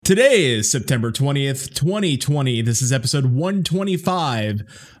Today is September 20th, 2020. This is episode 125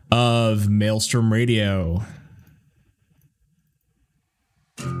 of Maelstrom Radio.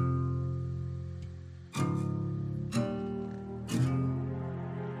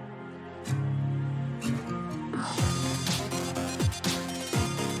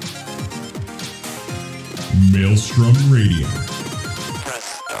 Maelstrom Radio.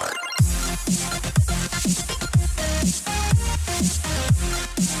 Press start.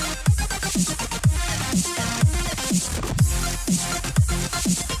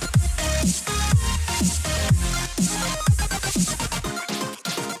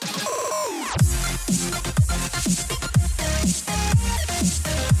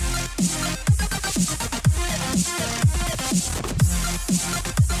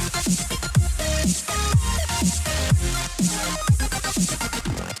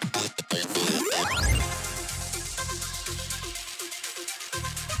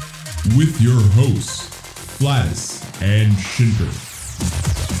 With your hosts, Flatus and Shinter.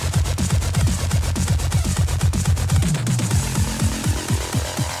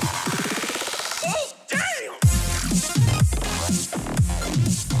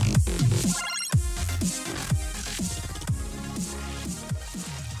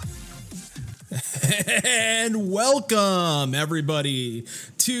 And welcome, everybody,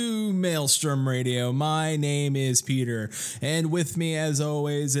 to Maelstrom Radio. My name is Peter, and with me, as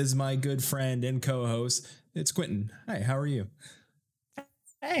always, is my good friend and co-host, it's Quentin. Hi, how are you?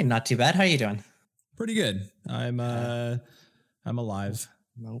 Hey, not too bad. How are you doing? Pretty good. I'm alive.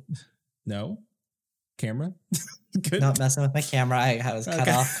 Nope. No? Camera? Good. Not messing with my camera. I was cut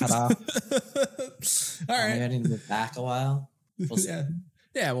off. All right. Maybe I need to move back a while. We'll see.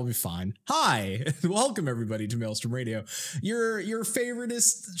 Yeah, we'll be fine. Hi, welcome everybody to Maelstrom Radio, your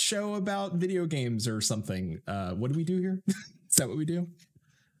favoriteest show about video games or something. What do we do here? Is that what we do?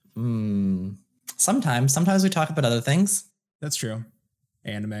 Sometimes we talk about other things. That's true.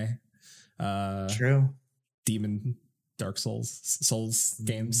 Anime. True. Demon, Dark Souls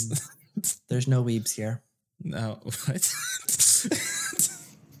games. There's no weebs here. No. What?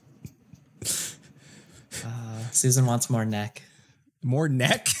 Susan wants more neck. More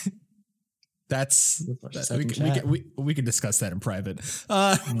neck? That's we can discuss that in private.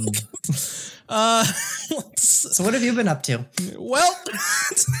 So what have you been up to? Well,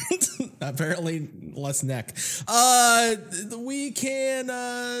 apparently less neck. We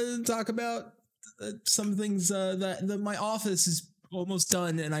can talk about some things that my office is almost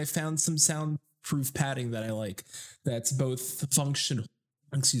done, and I found some soundproof padding that I like. That's both functional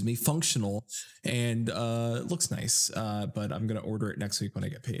and looks nice, but I'm gonna order it next week when I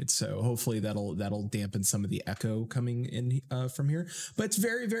get paid, so hopefully that'll dampen some of the echo coming in from here. But it's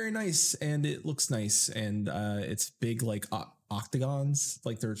very, very nice, and it looks nice, and it's big, like octagons,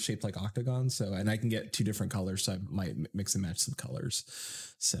 like they're shaped like octagons, so, and I can get two different colors, so I might mix and match some colors.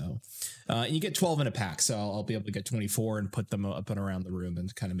 So and you get 12 in a pack, so I'll be able to get 24 and put them up and around the room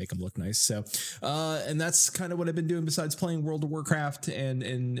and kind of make them look nice. So and that's kind of what I've been doing besides playing World of Warcraft.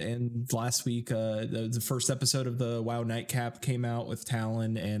 And last week the first episode of the WoW Nightcap came out with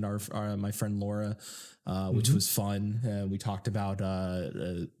Talon and our my friend Laura, which was fun. We talked about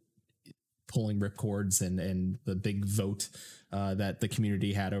pulling ripcords and the big vote that the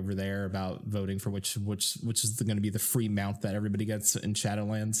community had over there about voting for which is going to be the free mount that everybody gets in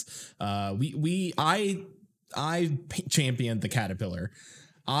Shadowlands. I championed the caterpillar.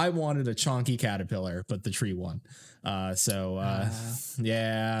 I wanted a chonky caterpillar, but the tree won. Yeah.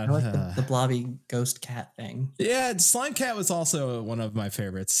 I like the blobby ghost cat thing. Yeah, Slime Cat was also one of my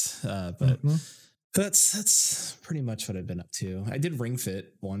favorites, but that's pretty much what I've been up to. I did Ring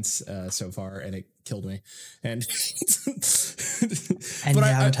Fit once so far, and it killed me. And but I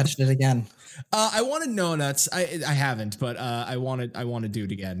haven't touched it again. I wanted No Nuts. I haven't, but I want to do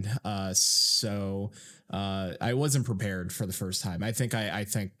it again. So I wasn't prepared for the first time. I think I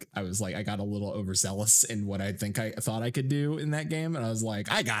was like, I got a little overzealous in what I thought I could do in that game, and I was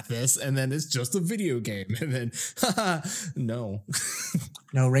like, I got this, and then it's just a video game, and then no.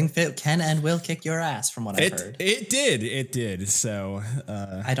 No, Ring Fit can and will kick your ass, from what I've heard. It did. So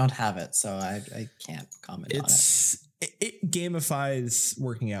I don't have it, so I can't comment on it. It gamifies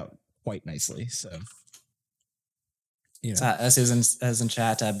working out quite nicely. So, you know, as Susan says in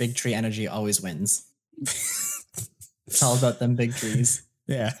chat, big tree energy always wins. It's all about them big trees.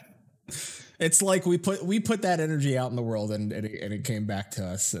 Yeah. It's like we put that energy out in the world, and it came back to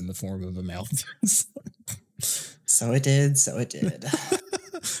us in the form of a mount. So it did.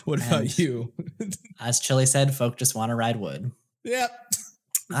 What about you? As Chili said, folk just want to ride wood. Yep.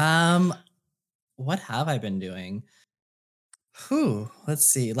 What have I been doing? Whew, let's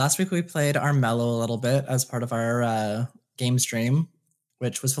see. Last week we played Armello a little bit as part of our game stream,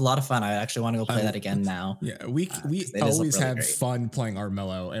 which was a lot of fun. I actually want to go play that again now. Yeah, we 'cause it does look always really have great. fun playing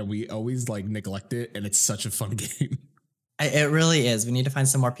Armello, and we always like neglect it, and it's such a fun game. It really is. We need to find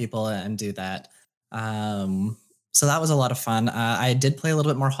some more people and do that. So that was a lot of fun. I did play a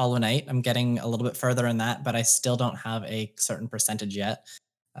little bit more Hollow Knight. I'm getting a little bit further in that, but I still don't have a certain percentage yet.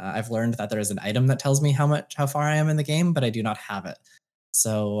 I've learned that there is an item that tells me how far I am in the game, but I do not have it.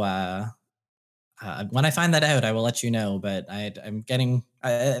 So when I find that out, I will let you know. But I'm getting,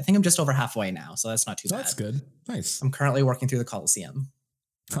 I think I'm just over halfway now, so that's not too bad. That's good. Nice. I'm currently working through the Colosseum.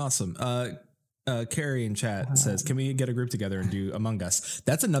 Awesome. Carrie in chat says, "Can we get a group together and do Among Us?"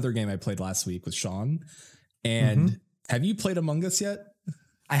 That's another game I played last week with Sean. And have you played Among Us yet?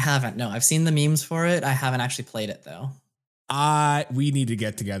 I haven't. No, I've seen the memes for it. I haven't actually played it though. We need to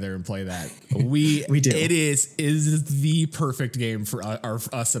get together and play that. We do. It is the perfect game for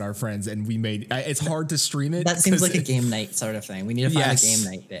us and our friends, and we made. It's hard to stream it. That seems like a game night sort of thing. We need to find a game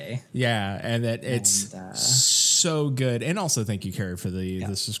night day. Yeah, and that it's so good. And also, thank you, Carrie, for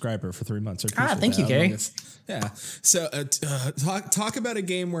the subscriber for 3 months. Thank you, Carrie. Yeah. So talk about a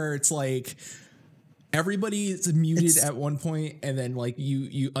game where it's like everybody's muted at one point, and then like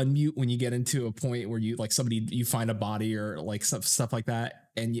you unmute when you get into a point where you like you find a body or like stuff like that,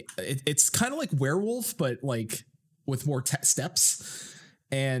 and it's kind of like Werewolf, but like with more steps,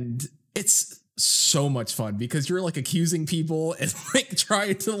 and it's so much fun because you're like accusing people and like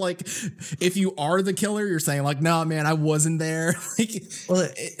trying to like, if you are the killer, you're saying like, no, man, I wasn't there. Well,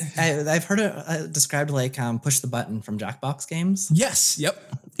 I've heard it described like push the button from Jackbox games. Yes.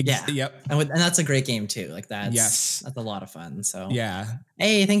 Yep. Yeah. Yep. And that's a great game too. Like that's a lot of fun. So yeah.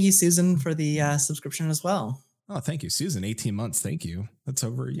 Hey, thank you, Susan, for the subscription as well. Oh, thank you, Susan. 18 months. Thank you. That's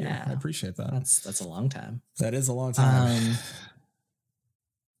over a year. Yeah. I appreciate that. That's a long time. That is a long time.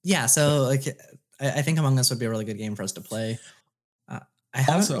 Yeah. So like, I think Among Us would be a really good game for us to play. I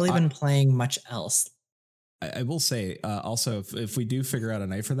haven't really been playing much else. I will say also if we do figure out a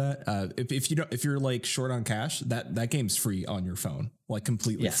night for that, if you're like short on cash, that game's free on your phone, like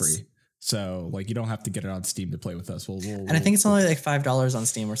completely free. So like you don't have to get it on Steam to play with us. And I think it's only like $5 on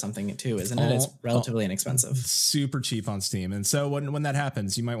Steam or something too, isn't it? It's relatively inexpensive. Super cheap on Steam. And so when that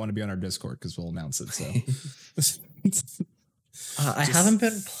happens, you might want to be on our Discord because we'll announce it. So I haven't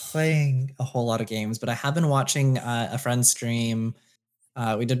been playing a whole lot of games, but I have been watching a friend stream.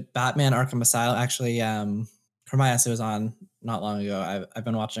 We did Batman Arkham Asylum. Actually, Hermias was on not long ago. I've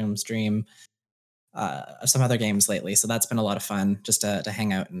been watching him stream some other games lately, so that's been a lot of fun just to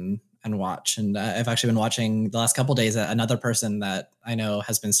hang out and watch. And I've actually been watching the last couple of days. Another person that I know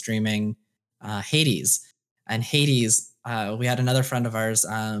has been streaming Hades, and Hades. We had another friend of ours,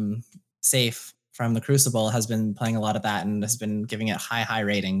 Safe from the Crucible, has been playing a lot of that and has been giving it high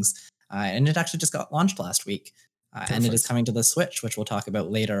ratings. And it actually just got launched last week. And it is coming to the Switch, which we'll talk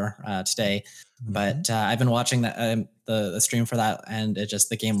about later today. But I've been watching the stream for that, and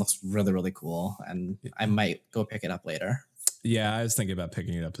the game looks really, really cool. And I might go pick it up later. Yeah, I was thinking about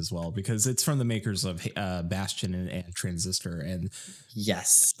picking it up as well because it's from the makers of Bastion and Transistor, and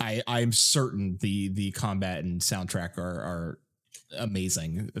yes, I'm certain the combat and soundtrack are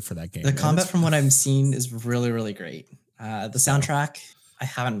amazing for that game. The combat, from what I'm seeing, is really, really great. The soundtrack, I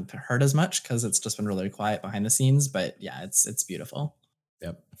haven't heard as much because it's just been really quiet behind the scenes, but yeah, it's beautiful.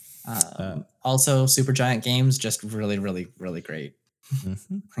 Yep. Also, Supergiant Games, just really, really, really great.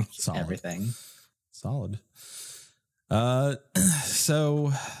 Solid. Everything. Solid.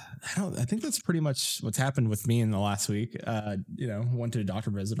 So I think that's pretty much what's happened with me in the last week. Went to a doctor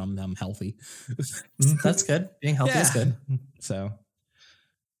visit. I'm healthy. That's good. Being healthy is good. So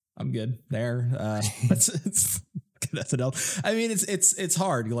I'm good there. That's nothing else. I mean, it's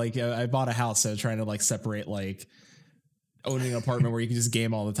hard. Like I bought a house, so trying to like separate like owning an apartment where you can just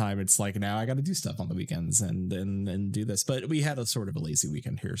game all the time. It's like now I got to do stuff on the weekends and do this. But we had a sort of a lazy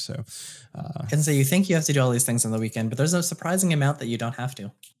weekend here, so. And so you think you have to do all these things on the weekend, but there's a surprising amount that you don't have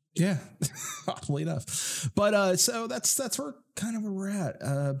to. Yeah, oddly enough. But so that's where we're at.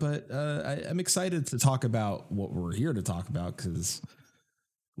 But I'm excited to talk about what we're here to talk about because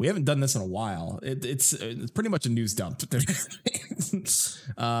we haven't done this in a while. It's pretty much a news dump.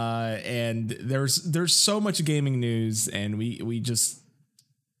 And there's so much gaming news, and we just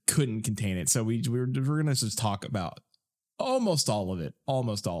couldn't contain it. So we're gonna just talk about almost all of it.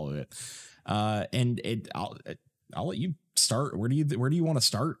 And I'll let you start. Where do you want to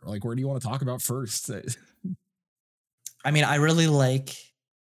start? Like, where do you want to talk about first? I mean, I really like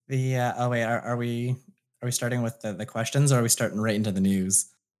the. Are we starting with the questions, or are we starting right into the news?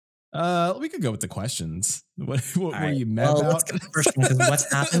 We could go with the questions. What All were right. you mad Well, about? let's get the first one because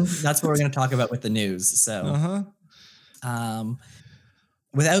what's happened. That's what we're going to talk about with the news. So, Uh-huh.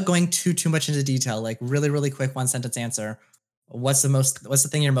 without going too much into detail, like really quick one sentence answer. What's the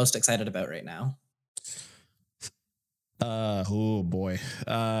thing you're most excited about right now? Oh boy.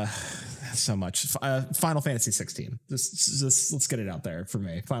 So much. Final Fantasy 16. Just let's get it out there for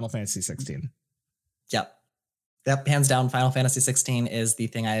me. Final Fantasy 16. Yep. Yep, hands down, Final Fantasy 16 is the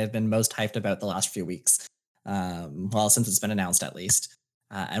thing I have been most hyped about the last few weeks. Well, since it's been announced at least.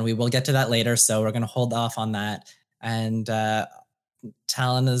 And we will get to that later, so we're going to hold off on that. And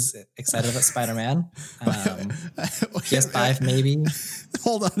Talon is excited about Spider-Man. PS5 maybe.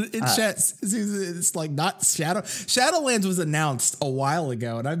 Hold on, in chat, it's like not Shadowlands was announced a while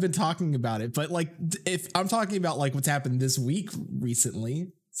ago, and I've been talking about it. But like, if I'm talking about like what's happened this week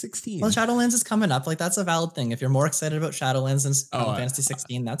recently, 16. Well, Shadowlands is coming up. Like that's a valid thing. If you're more excited about Shadowlands than Final Fantasy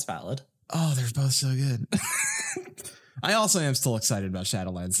 16, that's valid. Oh, they're both so good. I also am still excited about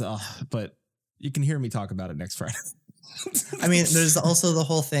Shadowlands, but you can hear me talk about it next Friday. I mean, there's also the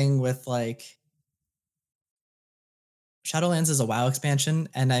whole thing with like Shadowlands is a WoW expansion,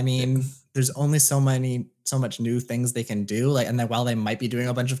 and I mean, there's only so much new things they can do. Like, and then while they might be doing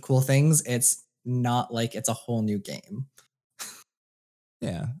a bunch of cool things, it's not like it's a whole new game.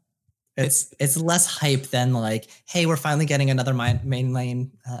 Yeah. It's less hype than like, hey, we're finally getting another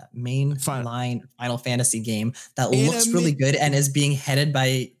mainline Final Fantasy game that looks really good and is being headed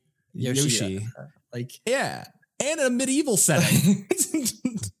by Yoshi. Like, yeah, and a medieval setting,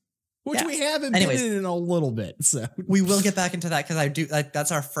 which we haven't been in a little bit. So we will get back into that because I do like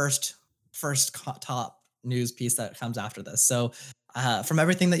that's our first top news piece that comes after this. So, from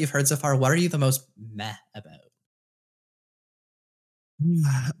everything that you've heard so far, what are you the most meh about?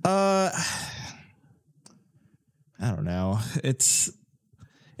 I don't know. It's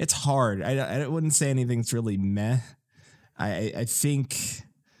hard. I wouldn't say anything's really meh. I think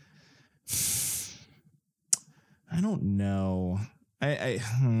I don't know. I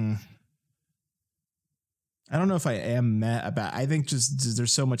don't know if I am meh about. I think just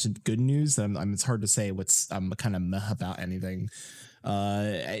there's so much good news that it's hard to say I'm kind of meh about anything.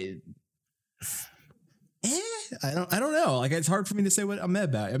 I don't know. Like it's hard for me to say what I'm mad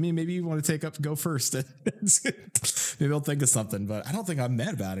about. I mean, maybe you want to go first. Maybe I'll think of something, but I don't think I'm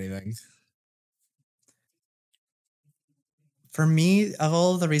mad about anything. For me, of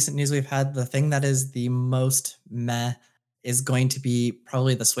all the recent news we've had, the thing that is the most meh is going to be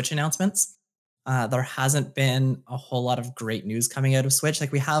probably the Switch announcements. There hasn't been a whole lot of great news coming out of Switch.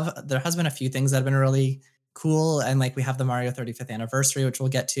 Like there has been a few things that have been really cool. And like we have the Mario 35th anniversary, which we'll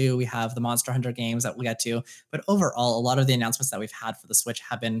get to. We have the Monster Hunter games that we'll get to. But overall, a lot of the announcements that we've had for the Switch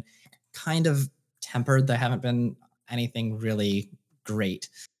have been kind of tempered. They haven't been anything really great.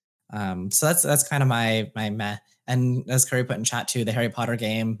 So that's kind of my meh. And as Curry put in chat too, the Harry Potter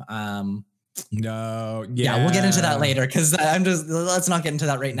game. No, yeah, we'll get into that later because let's not get into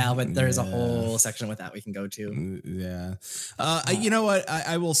that right now. But there's a whole section with that we can go to. Yeah, you know what?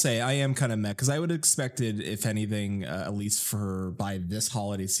 I will say I am kind of meh because I would have expected, if anything, at least by this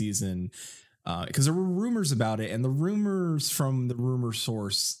holiday season, because there were rumors about it, and the rumors from the rumor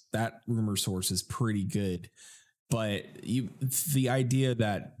source is pretty good. But the idea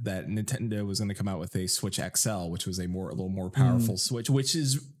that Nintendo was going to come out with a Switch XL, which was a little more powerful Switch, which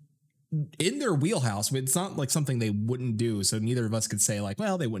is in their wheelhouse, but it's not like something they wouldn't do. So neither of us could say like,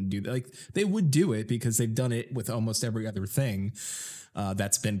 well, they wouldn't do that. Like they would do it because they've done it with almost every other thing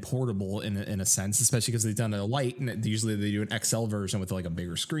that's been portable in a sense, especially because they've done a Lite, and usually they do an XL version with like a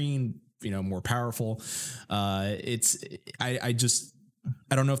bigger screen, more powerful. I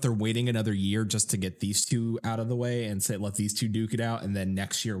don't know if they're waiting another year just to get these two out of the way and let these two duke it out, and then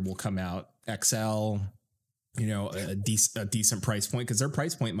next year will come out XL. A decent price point, because their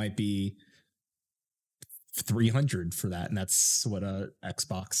price point might be $300 for that, and that's what a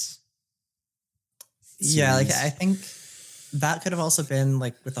Xbox. Yeah, like I think that could have also been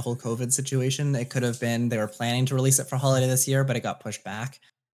like with the whole COVID situation. It could have been they were planning to release it for holiday this year, but it got pushed back.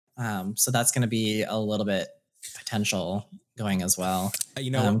 So that's going to be a little bit potential going as well.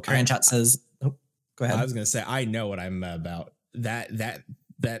 Korean chat says, "Oh, go ahead." I was going to say I know what I'm about. That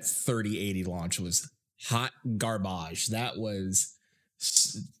 3080 launch was hot garbage. That's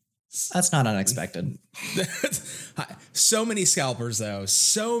not unexpected. So many scalpers though.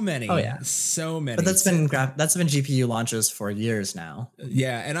 So many. Oh yeah. So many. But that's been GPU launches for years now.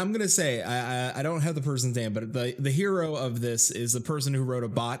 Yeah, and I'm gonna say I don't have the person's name, but the hero of this is the person who wrote a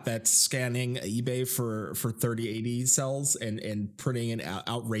bot that's scanning eBay for 3080 cells and putting in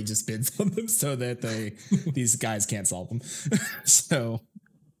outrageous bids on them so that these guys can't solve them. So.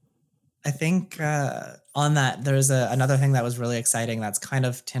 I think on that, there's another thing that was really exciting that's kind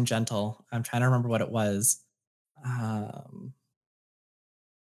of tangential. I'm trying to remember what it was. Um,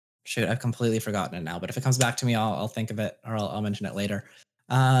 Shoot, I've completely forgotten it now, but if it comes back to me, I'll think of it or I'll mention it later.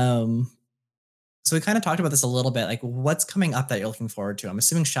 Um, so we kind of talked about this a little bit. Like, what's coming up that you're looking forward to? I'm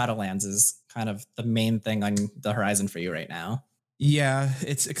assuming Shadowlands is kind of the main thing on the horizon for you right now. Yeah,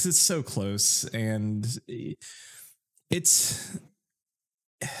 it's because it's so close, and it's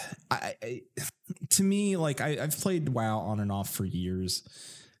I to me, like I've played WoW on and off for years,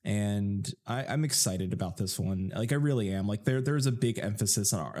 and I'm excited about this one. Like I really am. Like there's a big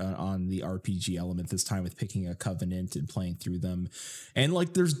emphasis on the RPG element this time with picking a covenant and playing through them, and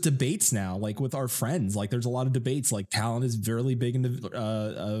like there's debates now. Like with our friends, like there's a lot of debates. Like Talon is very big into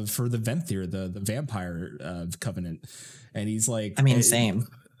for the Venthyr, the vampire covenant, and he's like, I mean, same.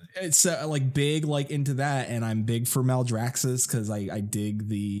 It's like big like into that, and I'm big for Maldraxxus because I dig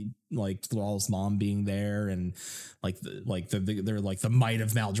the like Thrall's mom being there, and they're like the might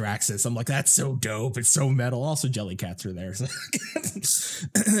of Maldraxxus. I'm like, that's so dope. It's so metal. Also, Jellycats are there.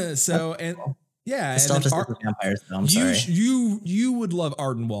 So and yeah, I still and just then the vampires. Though, I'm sorry. you would love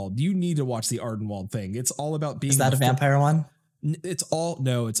Ardenwald. You need to watch the Ardenwald thing. It's all about being. Is that a vampire one? It's all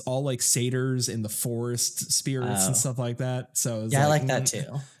like satyrs in the forest, spirits and stuff like that. So yeah, I like that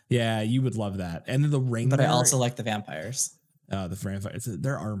too. Yeah, you would love that. And then the ring. But I also like the vampires. The vampires,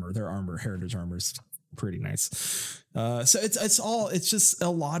 their armor, heritage armor is pretty nice. So it's just a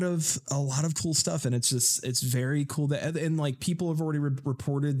lot of cool stuff, and it's very cool that, and like people have already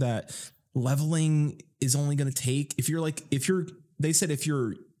reported that leveling is only going to take if you're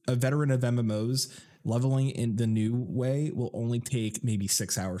a veteran of MMOs. Leveling in the new way will only take maybe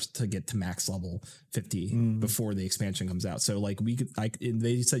 6 hours to get to max level 50 before the expansion comes out. So like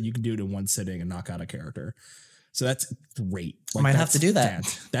they said you can do it in one sitting and knock out a character. So that's great. Like, I might have to do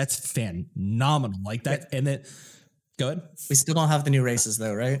that. That's phenomenal. Like that. And then go ahead. We still don't have the new races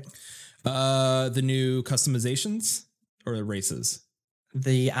though, right? The new customizations or the races?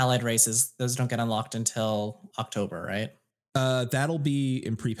 The allied races, those don't get unlocked until October, right? That'll be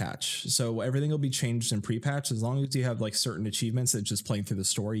in pre-patch. So everything will be changed in pre-patch. As long as you have like certain achievements that just playing through the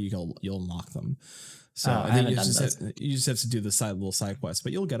story, you'll unlock them. So you just have to do the little side quest,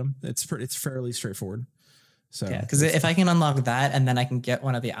 but you'll get them. It's fairly straightforward. So yeah, because if I can unlock that and then I can get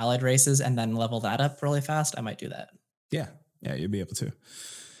one of the allied races and then level that up really fast, I might do that. Yeah, you'll be able to.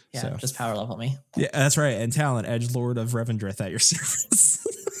 Yeah, so just power level me. Yeah, that's right. And Talon, Edgelord of Revendreth at your service.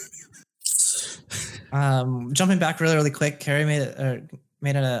 Jumping back really quick, Carrie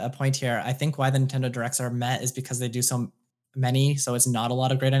made a point here. I think why the Nintendo Directs are met is because they do so many, so it's not a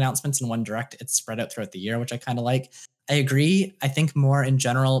lot of great announcements in one Direct. It's spread out throughout the year, which I kind of like. I agree. I think more in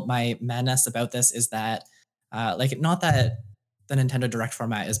general, my madness about this is that, not that the Nintendo Direct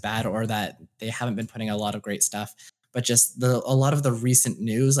format is bad or that they haven't been putting a lot of great stuff, but just a lot of the recent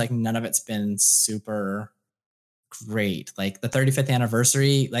news, like none of it's been super great. Like the 35th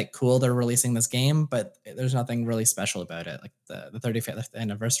anniversary, like cool, they're releasing this game, but there's nothing really special about it. Like the 35th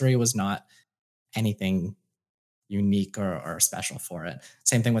anniversary was not anything unique or special for it.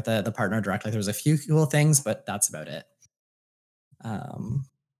 Same thing with the partner direct. Like there was a few cool things, but that's about it.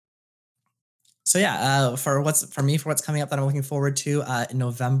 So yeah, for what's coming up that I'm looking forward to,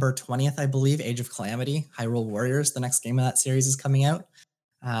 November 20th, I believe, Age of Calamity, Hyrule Warriors, the next game of that series is coming out.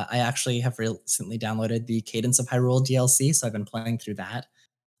 I actually have recently downloaded the Cadence of Hyrule DLC, so I've been playing through that.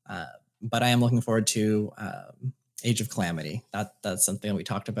 But I am looking forward to Age of Calamity. That's something that we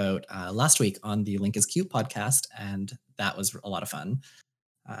talked about last week on the Link is Cute podcast, and that was a lot of fun.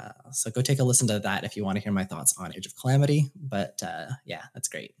 So go take a listen to that if you want to hear my thoughts on Age of Calamity. But yeah, that's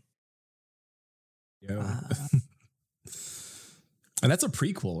great. Yeah. And that's a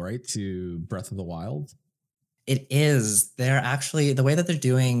prequel, right, to Breath of the Wild? It is. They're actually, the way that they're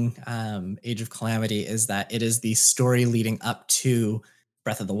doing Age of Calamity is that it is the story leading up to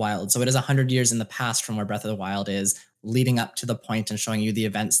Breath of the Wild. So it is 100 years in the past from where Breath of the Wild is, leading up to the point and showing you the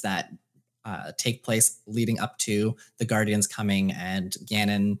events that take place leading up to the Guardians coming and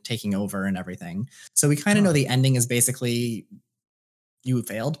Ganon taking over and everything. So we kind of know the ending is basically you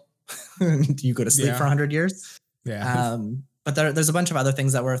failed. You go to sleep for 100 years. Yeah. But there's a bunch of other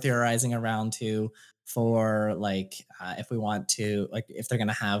things that we're theorizing around too, for like if we want to, like if they're going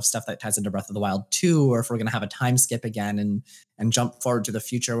to have stuff that ties into Breath of the Wild 2, or if we're going to have a time skip again and jump forward to the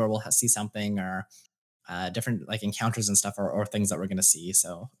future where we'll see something, or different like encounters and stuff, or things that we're going to see.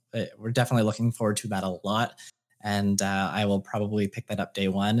 So we're definitely looking forward to that a lot. And I will probably pick that up day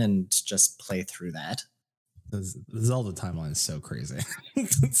one and just play through that. The Zelda timeline is so crazy.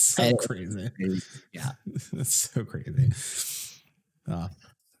 It's so crazy. Yeah. It's so crazy.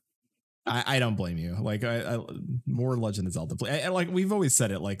 I don't blame you. Like I more Legend of Zelda play. Like we've always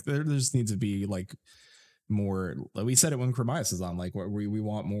said it. Like there just needs to be like more. We said it when Chromias was on. Like we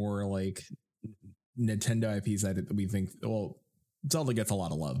want more like Nintendo IPs that we think. Well, Zelda gets a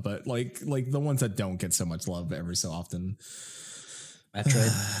lot of love, but like the ones that don't get so much love every so often.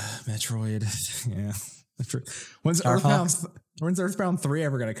 Metroid, yeah. When's Earthbound 3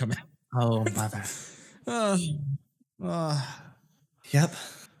 ever gonna come out? Oh my bad. Yep.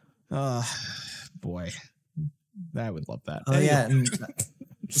 Boy, I would love that. Oh yeah, and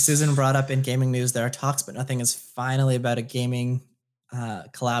Susan brought up in gaming news there are talks, but nothing is finally about a gaming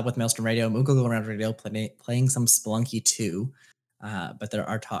collab with Maelstrom Radio, Google Around Radio, playing some Spelunky 2. But there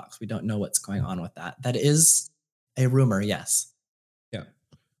are talks. We don't know what's going on with that. That is a rumor, yes. Yeah.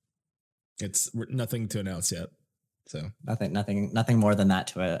 It's nothing to announce yet. So nothing more than that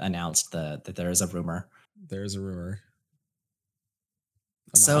to announce that there is a rumor. There is a rumor.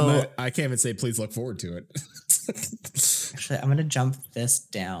 I can't even say please look forward to it. Actually, I'm going to jump this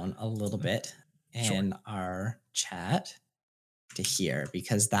down a little bit in our chat to here,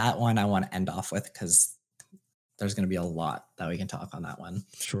 because that one I want to end off with, because there's going to be a lot that we can talk on that one.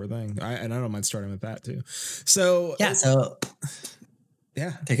 Sure thing. I don't mind starting with that too. So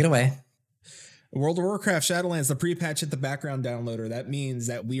yeah, take it away. World of Warcraft Shadowlands, the pre-patch hit the background downloader. That means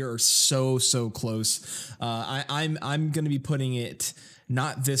that we are so close. I'm going to be putting it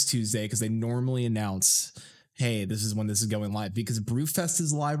not this Tuesday, because they normally announce, hey, this is when this is going live, because Brewfest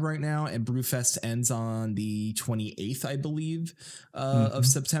is live right now, and Brewfest ends on the 28th, I believe, of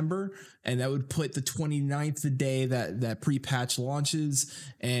September, and that would put the 29th, the day that pre-patch launches,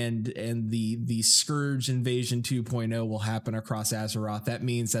 and the Scourge Invasion 2.0 will happen across Azeroth. That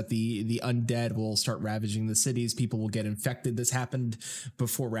means that the undead will start ravaging the cities. People will get infected. This happened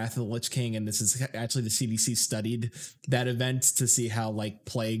before Wrath of the Lich King, and this is actually the CDC studied that event to see how like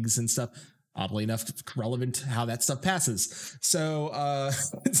plagues and stuff, oddly enough, relevant how that stuff passes. So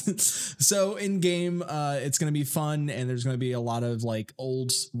so in game, it's going to be fun, and there's going to be a lot of like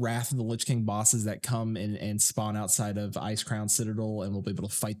old Wrath of the Lich King bosses that come and spawn outside of Icecrown Citadel, and we'll be able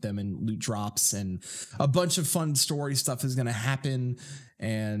to fight them in loot drops, and a bunch of fun story stuff is going to happen.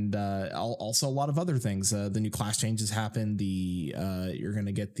 And also a lot of other things. The new class changes happen. You're going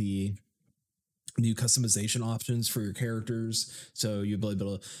to get the new customization options for your characters, so you'll be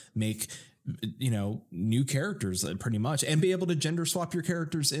able to make new characters pretty much, and be able to gender swap your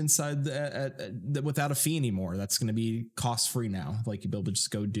characters inside without a fee anymore. That's going to be cost free now. Like you'll be able to just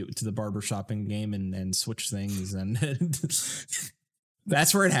go do it to the barber shop in game and switch things, and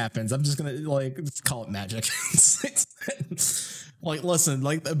that's where it happens. I'm just going to call it magic. Like, listen,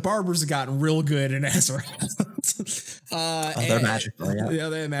 like the barbers have gotten real good in Azeroth. They're magical, yeah. Yeah,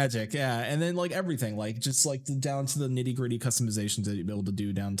 they're magic, yeah. And then like everything, like just like down to the nitty gritty customizations that you'll be able to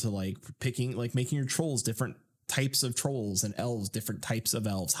do, down to like picking, like making your trolls different types of trolls, and elves different types of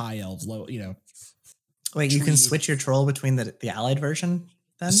elves, high elves, low. Wait, you can switch your troll between the allied version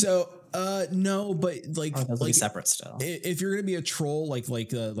then? So no, but like those will be separate still. If you're gonna be a troll,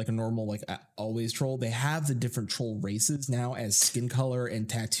 like a normal always troll, they have the different troll races now as skin color and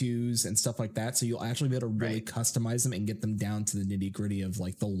tattoos and stuff like that. So you'll actually be able to really customize them and get them down to the nitty gritty of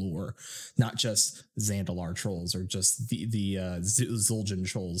like the lore, not just Zandalar trolls or just the Zul'jin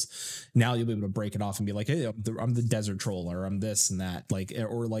trolls. Now you'll be able to break it off and be like, hey, I'm the desert troll, or I'm this and that, like,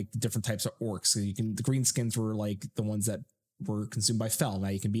 or like different types of orcs. So the green skins were like the ones that were consumed by Fel. Now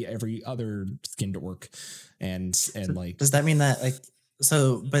you can be every other skinned orc, and like, does that mean that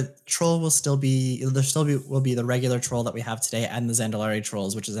but troll will still be will be the regular troll that we have today, and the Zandalari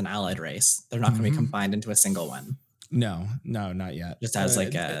trolls, which is an allied race. They're not going to be combined into a single one. No, not yet. Just as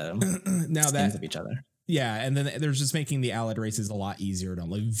now skins of each other. Yeah, and then there's just making the allied races a lot easier to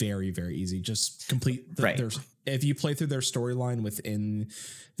like, very, very easy. Just complete if you play through their storyline within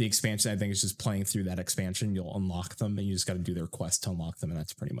the expansion, I think it's just playing through that expansion, you'll unlock them, and you just got to do their quest to unlock them, and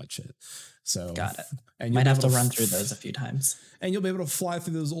that's pretty much it. So got it. And might have to run through those a few times, and you'll be able to fly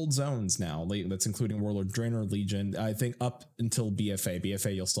through those old zones now. Like, that's including Warlord Draenor, Legion. I think up until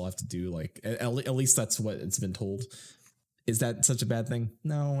BFA, you'll still have to do like at least that's what it's been told. Is that such a bad thing?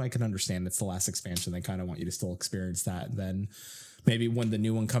 No, I can understand. It's the last expansion. They kind of want you to still experience that. And then maybe when the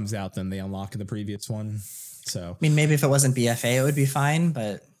new one comes out, then they unlock the previous one. So, I mean, maybe if it wasn't BFA, it would be fine,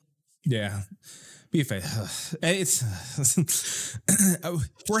 but yeah, BFA, it's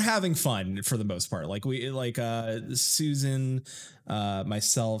we're having fun for the most part. Like Susan,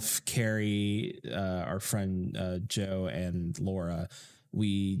 myself, Carrie, our friend Joe, and Laura.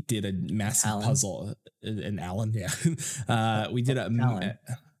 We did a massive puzzle, and Alan, yeah. We did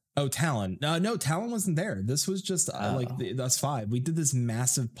Oh, Talon. No, Talon wasn't there. This was just us five. We did this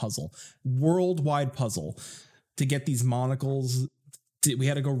massive puzzle, worldwide puzzle, to get these monocles. We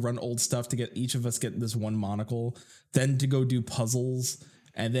had to go run old stuff to get each of us get this one monocle, then to go do puzzles.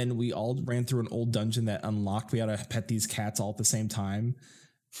 And then we all ran through an old dungeon that unlocked. We had to pet these cats all at the same time.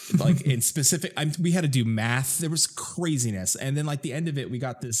 Like in specific, we had to do math. There was craziness. And then like the end of it, we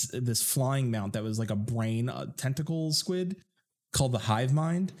got this flying mount that was like a brain tentacle squid called the Hive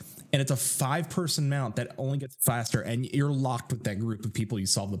Mind. And it's a 5-person mount that only gets faster. And you're locked with that group of people you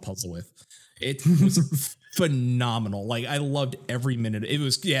solve the puzzle with. It was phenomenal. Like I loved every minute. It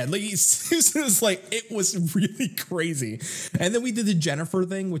was, yeah, like it was really crazy. And then we did the Jennifer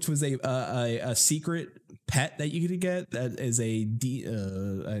thing, which was a secret pet that you could get that is I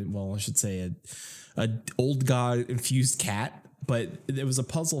should say a old god infused cat. But it was a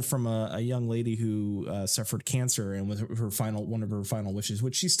puzzle from a young lady who suffered cancer, and with one of her final wishes,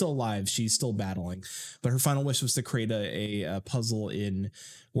 which she's still alive, she's still battling, but her final wish was to create a puzzle in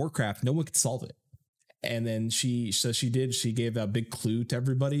Warcraft. No one could solve it. And then she did. She gave a big clue to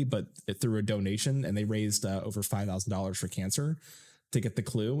everybody, but through a donation, and they raised over $5,000 for cancer to get the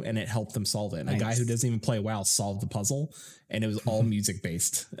clue, and it helped them solve it. And nice. A guy who doesn't even play WoW solved the puzzle, and it was all music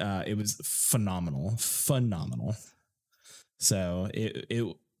based. It was phenomenal. So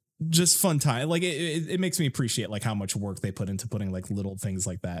it just fun time. Like it makes me appreciate like how much work they put into putting like little things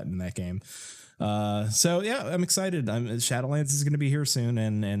like that in that game. So yeah, I'm excited. Shadowlands is going to be here soon,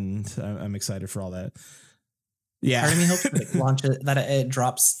 and I'm excited for all that. Yeah, part of me hopes that it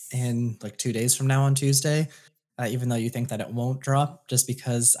drops in like 2 days from now on Tuesday. Even though you think that it won't drop, just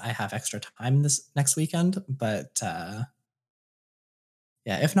because I have extra time this next weekend. But yeah,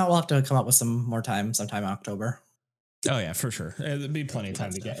 if not, we'll have to come up with some more time sometime in October. Oh yeah, for sure. There'd be plenty of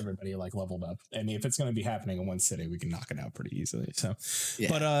time to get everybody like leveled up. I mean, if it's going to be happening in one city, we can knock it out pretty easily. So, yeah.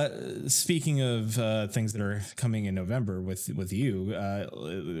 But speaking of things that are coming in November with you,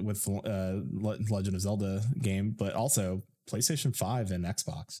 with Legend of Zelda game, but also PlayStation 5 and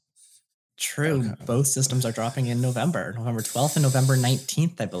Xbox. True. Okay. Both systems are dropping in November 12th and November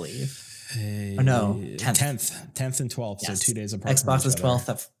 19th, I believe. Or no, 10th and 12th. Yes. So 2 days apart. Xbox is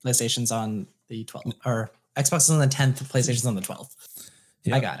 12th. PlayStation's on the 12th, or Xbox is on the 10th, PlayStation's on the 12th.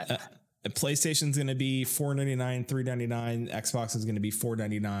 Yep. I got it. PlayStation's going to be $499, $399. Xbox is going to be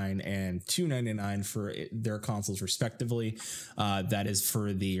 $499 and $299 for their consoles respectively. That is for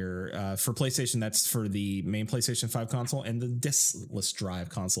for PlayStation. That's for the main PlayStation 5 console and the diskless drive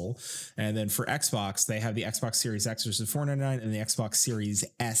console. And then for Xbox, they have the Xbox Series X, which is $499, and the Xbox Series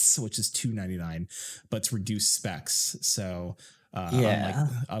S, which is $299, but it's reduced specs. So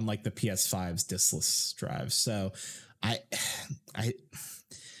unlike the PS5's diskless drive. So I'm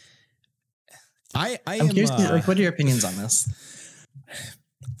curious, like, what are your opinions on this?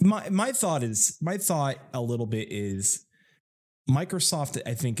 My thought a little bit is Microsoft,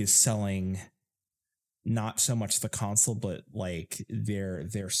 I think, is selling not so much the console, but like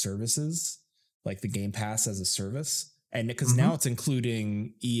their services, like the Game Pass as a service. And because now it's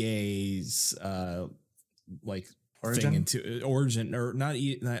including EA's like Origin? thing into Origin, or not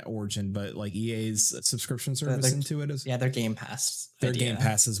Origin, but like EA's subscription service into it. Their Game Pass. Their Game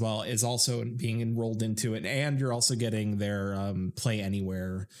Pass as well is also being enrolled into it. And you're also getting their Play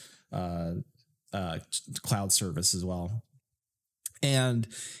Anywhere cloud service as well. And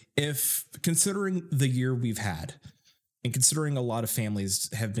if considering the year we've had, and considering a lot of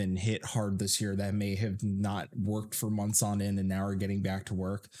families have been hit hard this year that may have not worked for months on end and now are getting back to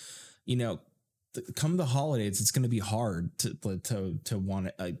work, come the holidays, it's going to be hard to want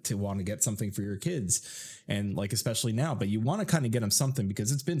to get something for your kids, and like especially now. But you want to kind of get them something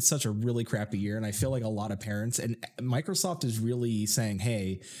because it's been such a really crappy year, and I feel like a lot of parents and Microsoft is really saying,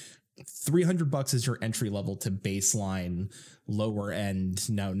 "Hey, $300 is your entry level to baseline lower end.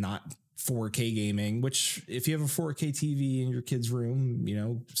 No, not 4K gaming. Which if you have a 4K TV in your kid's room,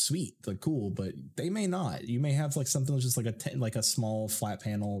 sweet, like cool. But they may not. You may have like something that's just like a small flat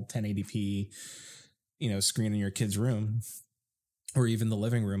panel 1080p, screen in your kid's room, or even the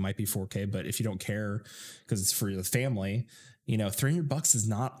living room might be 4K. But if you don't care because it's for the family, $300 is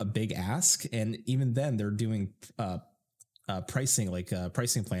not a big ask. And even then, they're doing pricing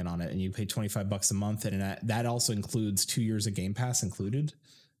plan on it, and you pay $25 a month, and that also includes 2 years of Game Pass included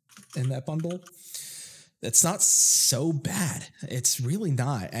in that bundle. It's not so bad. It's really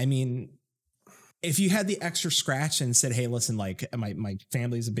not. I mean, if you had the extra scratch and said, hey, listen, like my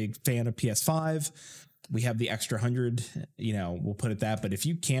family's a big fan of PS5, we have the extra 100, we'll put it that. But if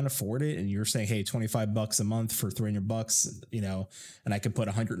you can't afford it and you're saying, hey, $25 a month for $300, and I could put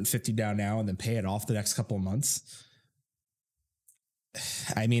 150 down now and then pay it off the next couple of months,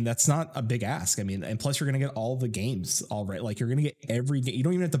 I mean, that's not a big ask. I mean, and plus you're going to get all the games all right. Like you're going to get every game. You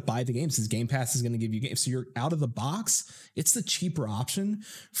don't even have to buy the games, because Game Pass is going to give you games. So you're out of the box. It's the cheaper option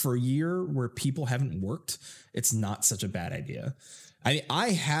for a year where people haven't worked. It's not such a bad idea. I mean,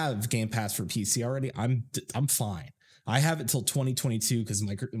 I have Game Pass for PC already. I'm fine. I have it till 2022 because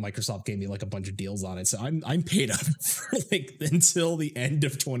Microsoft gave me like a bunch of deals on it. So I'm paid up for like until the end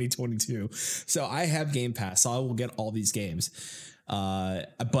of 2022. So I have Game Pass. So I will get all these games.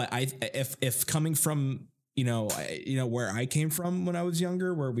 But if coming from, where I came from when I was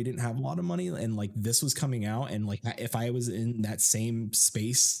younger, where we didn't have a lot of money and like this was coming out, and like if I was in that same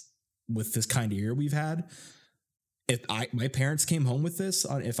space with this kind of year we've had, if my parents came home with this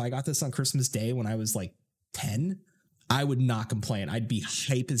if I got this on Christmas Day when I was like 10, I would not complain. I'd be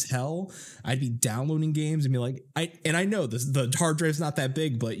hype as hell. I'd be downloading games and be like, I know the hard drive's not that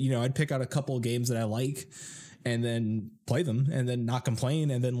big, but I'd pick out a couple of games that I like and then play them and then not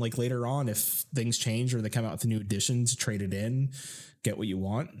complain. And then like later on, if things change or they come out with new editions, trade it in, get what you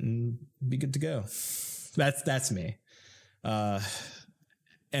want and be good to go. That's me.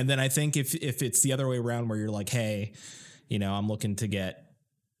 And then I think if it's the other way around where you're like, hey, I'm looking to get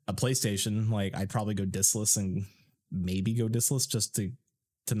a PlayStation, like I'd probably go discless and maybe go discless just to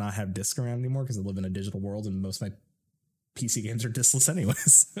not have disc around anymore, because I live in a digital world and most of my PC games are discless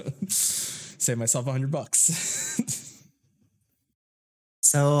anyways. Save myself $100.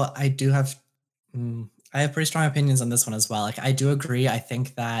 So I do have, I have pretty strong opinions on this one as well. Like I do agree. I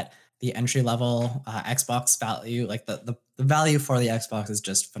think that the entry level Xbox value, like the value for the Xbox is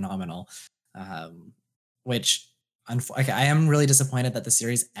just phenomenal. Which I am really disappointed that the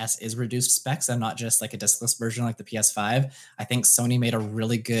Series S is reduced specs and not just like a discless version like the PS5. I think Sony made a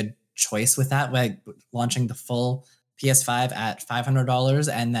really good choice with that, by launching the full PS5 at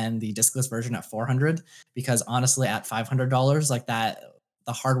 $500 and then the discless version at $400, because honestly at $500 like that,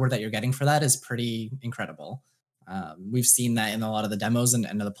 the hardware that you're getting for that is pretty incredible. We've seen that in a lot of the demos and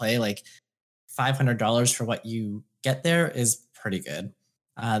end of the play. Like $500 for what you get there is pretty good.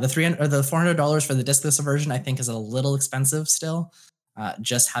 The $400 for the discless version I think is a little expensive still.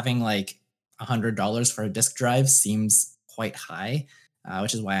 Just having like $100 for a disk drive seems quite high.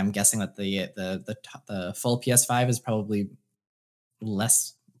 Which is why I'm guessing that the full PS5 is probably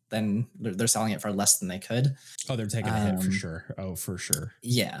less than they're selling it for less than they could. Oh, they're taking a hit for sure. Oh, for sure.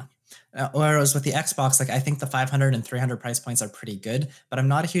 Yeah. Whereas with the Xbox, like I think the 500 and 300 price points are pretty good, but I'm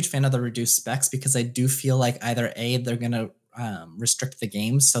not a huge fan of the reduced specs, because I do feel like either they're going to restrict the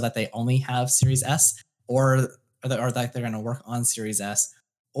games so that they only have Series S, or that they're going to work on Series S,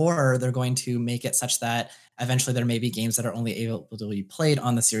 or they're going to make it such that eventually there may be games that are only able to be played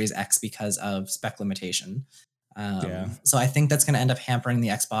on the Series X because of spec limitation. So I think that's going to end up hampering the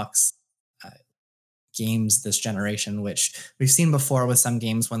Xbox games this generation, which we've seen before with some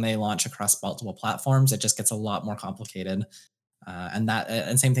games when they launch across multiple platforms. It just gets a lot more complicated.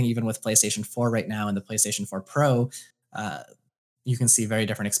 And same thing even with PlayStation 4 right now and the PlayStation 4 Pro. You can see very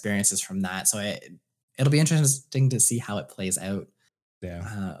different experiences from that. So it'll be interesting to see how it plays out.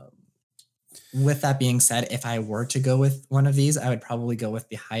 Yeah. With that being said, if I were to go with one of these, I would probably go with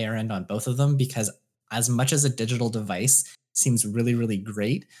the higher end on both of them, because as much as a digital device seems really, really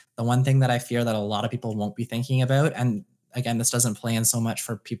great, the one thing that I fear that a lot of people won't be thinking about, and again, this doesn't play in so much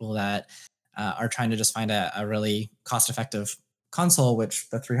for people that are trying to just find a really cost-effective console, which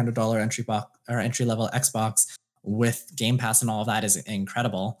the $300 entry level Xbox with Game Pass and all of that is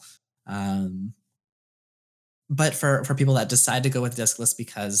incredible. But for people that decide to go with discless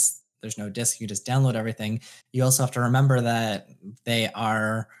because there's no disc, you just download everything, you also have to remember that they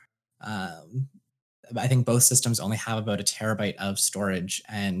are, I think both systems only have about 1 terabyte of storage.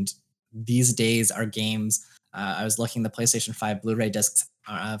 And these days our games, I was looking, the PlayStation 5 Blu-ray discs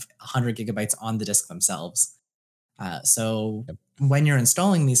have 100 gigabytes on the disc themselves. So when you're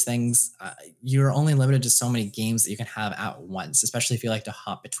installing these things, you're only limited to so many games that you can have at once, especially if you like to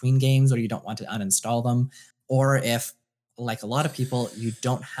hop between games or you don't want to uninstall them. Or if, like a lot of people, you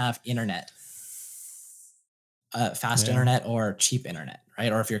don't have internet, fast internet or cheap internet,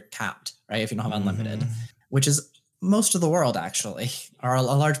 right? Or if you're capped, right? If you don't have unlimited, which is most of the world actually, or a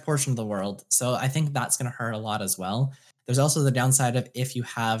large portion of the world. So I think that's going to hurt a lot as well. There's also the downside of if you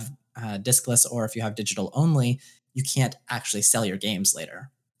have discless or if you have digital only, you can't actually sell your games later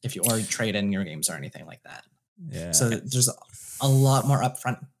if you or trade in your games or anything like that. Yeah. So there's a lot more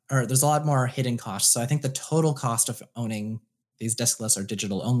upfront, or there's a lot more hidden costs. So I think the total cost of owning these discless or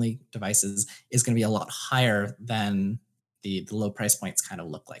digital only devices is going to be a lot higher than the low price points kind of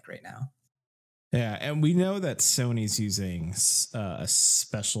look like right now. Yeah, and we know that Sony's using a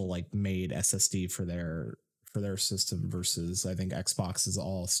special like made SSD for for their system versus I think Xbox is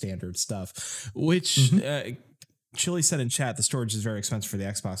all standard stuff, which Chili said in chat, the storage is very expensive for the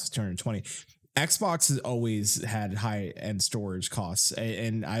Xbox. It's 220. Xbox has always had high end storage costs,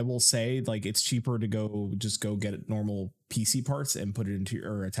 and I will say like it's cheaper to go get normal PC parts and put it into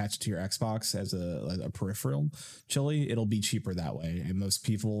or attach it to your Xbox as a peripheral. Chili, it'll be cheaper that way, and most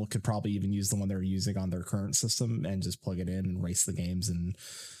people could probably even use the one they're using on their current system and just plug it in and race the games and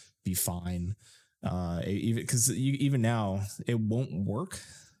be fine. Even because even now it won't work.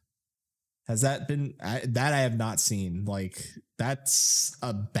 Has that been that I have not seen? Like that's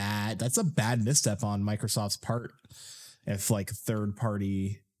a bad misstep on Microsoft's part. If like third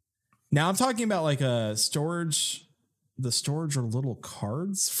party, now I'm talking about like the storage or little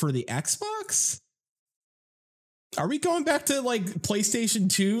cards for the Xbox. Are we going back to like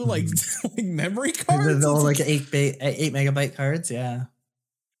PlayStation 2, like memory cards? Like 8 megabyte cards, yeah.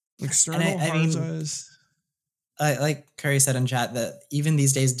 External hard drives. Like Curry said in chat, that even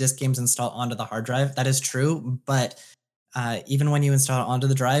these days disk games install onto the hard drive. That is true, but even when you install it onto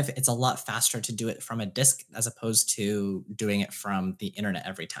the drive, it's a lot faster to do it from a disk as opposed to doing it from the internet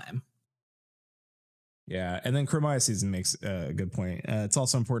every time. Yeah, and then Chromia Season makes a good point. It's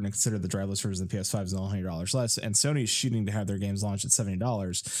also important to consider the driveless version of the PS5 is $100 less, and Sony's shooting to have their games launched at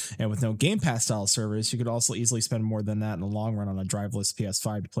 $70. And with no Game Pass style service, you could also easily spend more than that in the long run on a driveless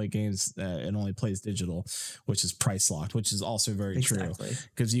PS5 to play games and only plays digital, which is price locked, which is also very true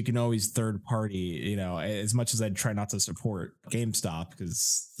because you can always third party. You know, as much as I try not to support GameStop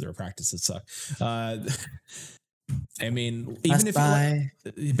because their practices suck. I mean, even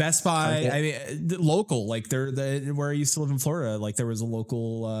Best Buy, I mean, local, like where I used to live in Florida, like there was a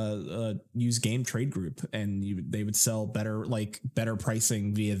local used game trade group, and they would sell better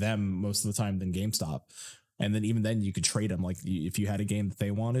pricing via them most of the time than GameStop. And then even then you could trade them. Like if you had a game that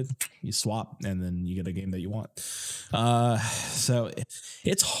they wanted, you swap and then you get a game that you want. So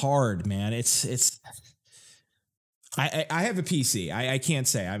it's hard, man. I have a PC. I can't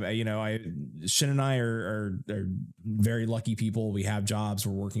say Shin and I are very lucky people. We have jobs.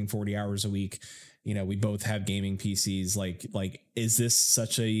 We're working 40 hours a week. You know, we both have gaming PCs. Like, is this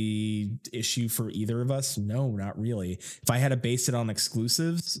such a issue for either of us? No, not really. If I had to base it on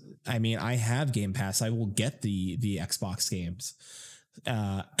exclusives, I mean, I have Game Pass. I will get the Xbox games.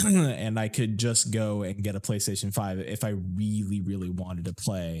 And I could just go and get a PlayStation 5 if I really, really wanted to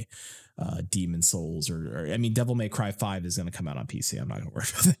play Demon Souls or I mean, Devil May Cry 5 is going to come out on PC. I'm not going to worry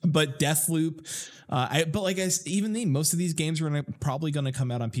about that. But Deathloop, most of these games are probably going to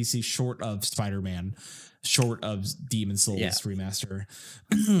come out on PC short of Spider-Man, short of Demon Souls remaster.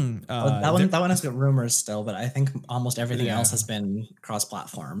 That one has got rumors still, but I think almost everything else has been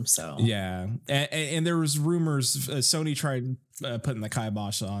cross-platform. So yeah, and there was rumors. Sony tried putting the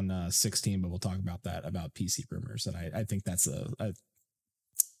kibosh on 16, but we'll talk about that about PC rumors. And I think that's a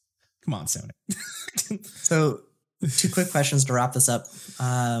come on, Sony. So 2 quick questions to wrap this up.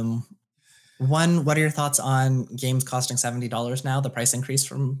 One, what are your thoughts on games costing $70 now? The price increase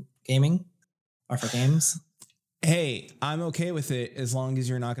from gaming or for games? Hey, I'm okay with it as long as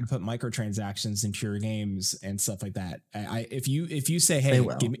you're not going to put microtransactions into your games and stuff like that. If you say, hey,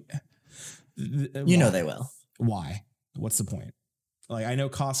 give me, know they will. Why? What's the point? Like, I know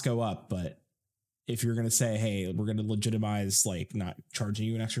costs go up, but if you're going to say, hey, we're going to legitimize like not charging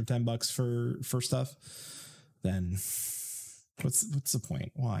you an extra $10 for stuff, then what's the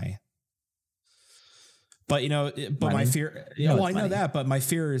point? Why? But my fear, I know that, but my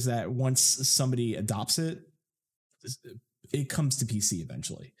fear is that once somebody adopts it, it comes to PC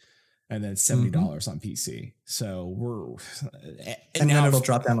eventually, and then it's $70 on PC. So and then it'll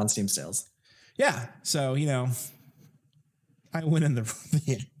drop down on Steam sales. Yeah. So, I win in the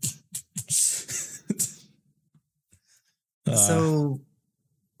So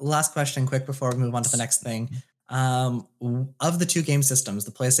last question, quick before we move on to the next thing. Of the 2 game systems,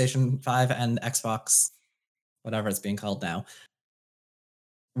 the PlayStation 5 and Xbox, whatever it's being called now,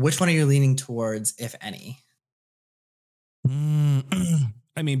 which one are you leaning towards, if any?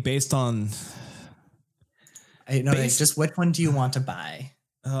 I mean, based on... just which one do you want to buy?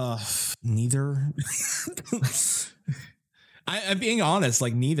 Neither. I'm being honest,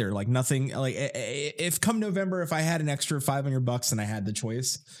 like neither, like nothing. Like if come November, if I had an extra $500 and I had the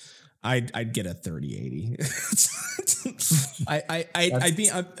choice, I'd get a 3080.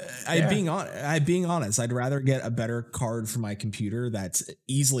 I'm being honest. I'd rather get a better card for my computer that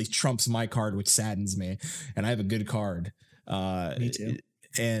easily trumps my card, which saddens me. And I have a good card. Me too.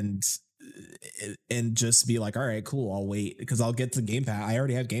 And and just be like, all right, cool, I'll wait because I'll get the Game Pass. I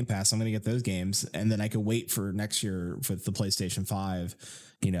already have Game Pass. So I'm going to get those games, and then I can wait for next year for the PlayStation 5,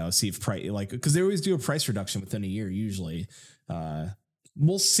 see if price, like, because they always do a price reduction within a year usually.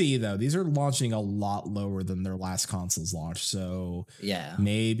 We'll see though. These are launching a lot lower than their last consoles launch, so yeah,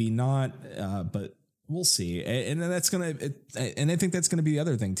 maybe not. But we'll see. And that's and I think that's gonna be the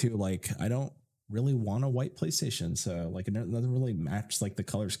other thing too. Like, I don't really want a white PlayStation, so like it doesn't really match like the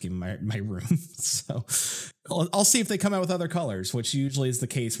color scheme in my room. So I'll see if they come out with other colors, which usually is the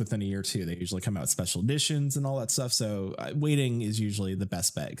case within a year or two. They usually come out with special editions and all that stuff. So waiting is usually the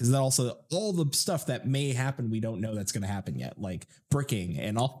best bet, because also all the stuff that may happen we don't know that's going to happen yet, like bricking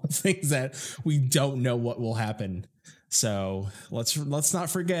and all the things that we don't know what will happen. So let's not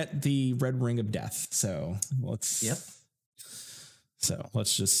forget the red ring of death. So let's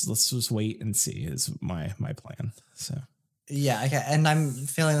just wait and see is my plan. So yeah, okay. And I'm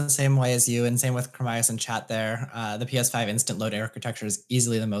feeling the same way as you, and same with Chromias in chat there. The PS5 instant load architecture is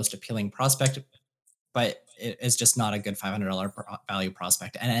easily the most appealing prospect, but it is just not a good $500 value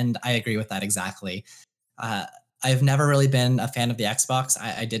prospect. And I agree with that exactly. I've never really been a fan of the Xbox.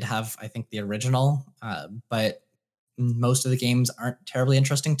 I did have, I think, the original, but most of the games aren't terribly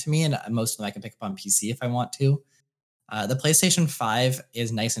interesting to me, and most of them I can pick up on PC if I want to. The PlayStation 5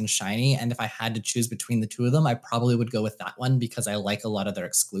 is nice and shiny, and if I had to choose between the two of them, I probably would go with that one because I like a lot of their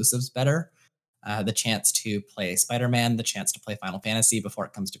exclusives better. The chance to play Spider-Man, the chance to play Final Fantasy before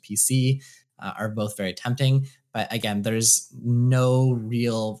it comes to PC are both very tempting. But again, there's no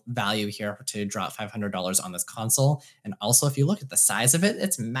real value here to drop $500 on this console. And also, if you look at the size of it,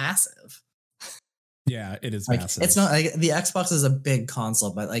 it's massive. Yeah, it is like, massive. It's not like the Xbox is a big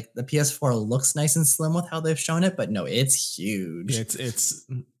console, but like the PS4 looks nice and slim with how they've shown it. But no, it's huge. It's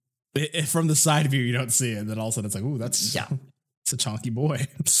from the side view you don't see it, and then all of a sudden it's like, ooh, that's it's a chunky boy.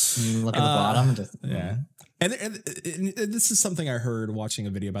 Look at the bottom. Yeah. And this is something I heard watching a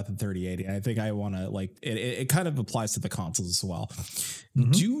video about the 3080. I think I want to like it kind of applies to the consoles as well.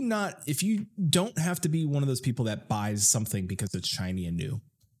 Mm-hmm. If you don't have to be one of those people that buys something because it's shiny and new,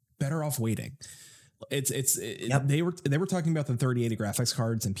 better off waiting. They were talking about the 3080 graphics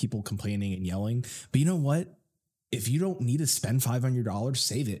cards and people complaining and yelling. But you know what? If you don't need to spend $500,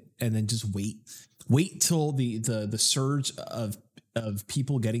 save it and then just wait. Wait till the surge of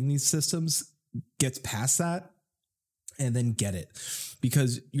people getting these systems gets past that, and then get it,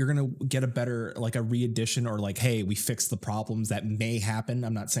 because you're gonna get a better, like a re-edition, or like, hey, we fixed the problems that may happen.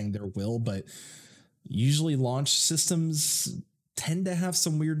 I'm not saying there will, but usually launch systems tend to have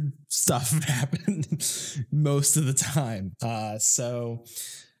some weird stuff happen most of the time. So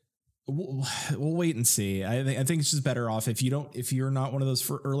we'll wait and see. I think it's just better off if you're not one of those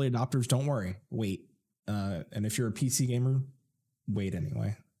for early adopters, don't worry, wait. And if you're a PC gamer, wait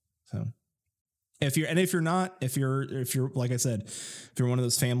anyway. So if you're like I said, if you're one of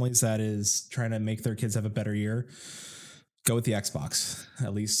those families that is trying to make their kids have a better year, go with the Xbox.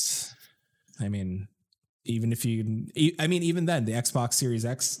 At least, I mean, even then, the Xbox Series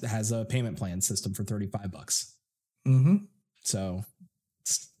X has a payment plan system for $35. Mm-hmm. So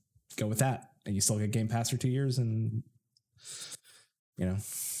go with that, and you still get Game Pass for 2 years, and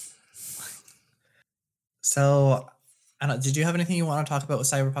So, I don't know, did you have anything you want to talk about with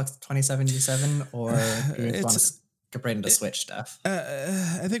Cyberpunk 2077, or do you want to skip right into Switch stuff?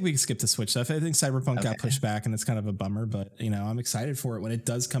 I think we can skip the Switch stuff. I think Cyberpunk got pushed back, and it's kind of a bummer, but I'm excited for it when it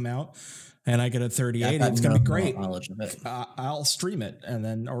does come out. And I get a 3080, it's going to be great. I'll stream it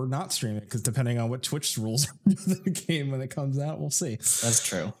or not stream it, because depending on what Twitch rules are the game when it comes out, we'll see. That's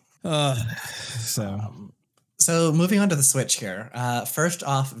true. So moving on to the Switch here. First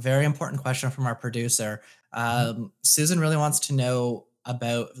off, very important question from our producer. Susan really wants to know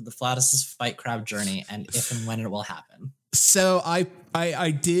about the Flatus's Fight Crab journey and if and when it will happen. So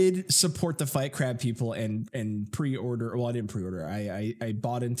I did support the Fight Crab people and pre-order. Well, I didn't pre-order. I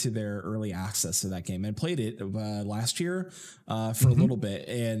bought into their early access to that game and played it last year for a little bit,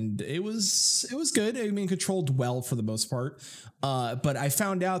 and it was good. I mean, controlled well for the most part. But I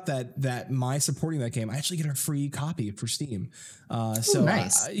found out that my supporting that game, I actually get a free copy for Steam. So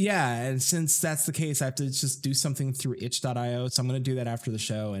nice. And since that's the case, I have to just do something through itch.io. So I'm going to do that after the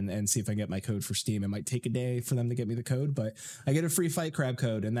show and see if I can get my code for Steam. It might take a day for them to get me the code, but I get a free Fight Crab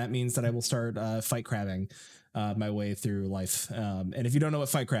code, and that means that I will start fight crabbing my way through life. And if you don't know what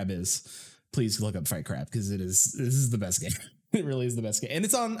Fight Crab is, please look up Fight Crab, because this is the best game. It really is the best game, and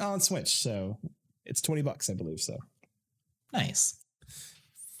it's on Switch, so it's $20, I believe. So nice.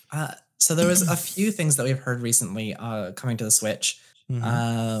 So there was a few things that we've heard recently coming to the Switch.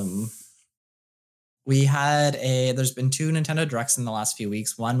 We There's been 2 Nintendo Directs in the last few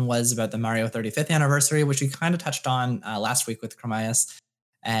weeks. One was about the Mario 35th anniversary, which we kind of touched on last week with Chromias,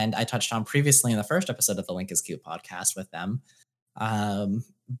 and I touched on previously in the first episode of the Link is Cute podcast with them.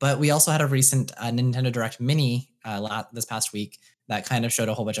 But we also had a recent Nintendo Direct Mini this past week that kind of showed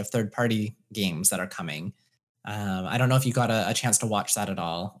a whole bunch of third-party games that are coming. I don't know if you got a chance to watch that at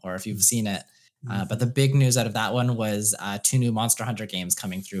all, or if you've seen it. But the big news out of that one was 2 new Monster Hunter games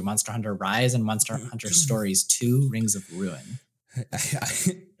coming through: Monster Hunter Rise and Monster Hunter Stories 2: Rings of Ruin.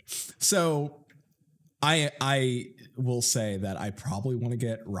 So I will say that I probably want to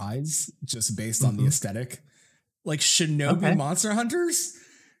get Rise just based on the aesthetic. Like Shinobi Monster Hunters.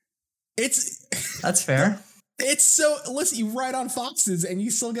 That's fair. It's so, listen, you ride on foxes and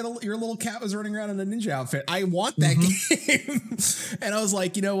you still get your little cat was running around in a ninja outfit. I want that game. And I was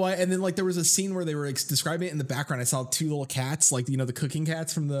like, you know what? And then like there was a scene where they were describing it in the background. I saw 2 little cats, like, you know, the cooking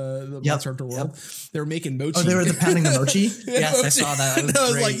cats from the Monster Hunter World. They were making mochi. Oh, they were pounding the mochi? Yes, mochi. I saw that. I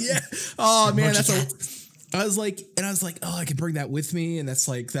was like, yeah. Oh man, I was like, oh, I could bring that with me. And that's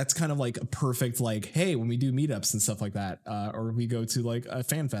kind of like a perfect, like, hey, when we do meetups and stuff like that, or we go to like a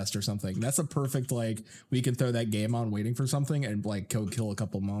fan fest or something, that's a perfect, like, we can throw that game on waiting for something and like go kill a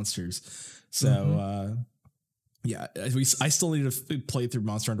couple monsters. So, yeah, I still need to play through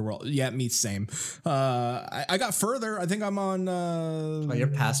Monster Hunter World. Yeah, me same. I got further. I think I'm on. Oh, you're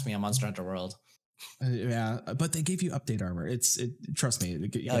past me on Monster Hunter World. Yeah, but they gave you update armor. Trust me,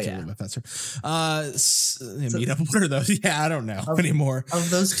 it gets a little bit faster. Meet up. What are those? Yeah, I don't know anymore.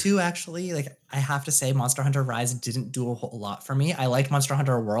 Of those 2, actually, like I have to say, Monster Hunter Rise didn't do a whole lot for me. I like Monster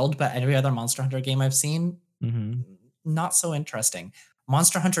Hunter World, but every other Monster Hunter game I've seen, not so interesting.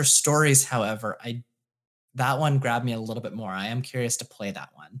 Monster Hunter Stories, however, that one grabbed me a little bit more. I am curious to play that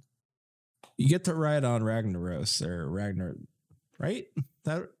one. You get to ride on Ragnaros or Ragnar, right?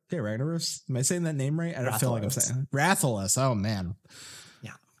 Ragnaros. Am I saying that name right? I don't feel like I'm saying Rathalos. Oh man.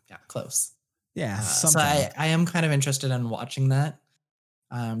 Yeah, close. Yeah. So I am kind of interested in watching that.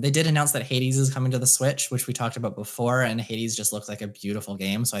 They did announce that Hades is coming to the Switch, which we talked about before, and Hades just looks like a beautiful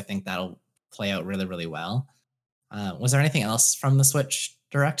game. So I think that'll play out really, really well. Was there anything else from the Switch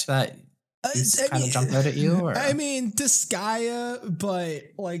Direct that kind of jumped out at you? Or? I mean, Disgaea, but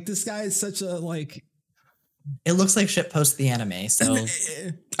like Disgaea is such a like. It looks like shitpost the anime, so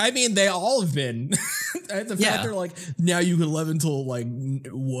I mean they all have been. The fact they're like, now you can live until like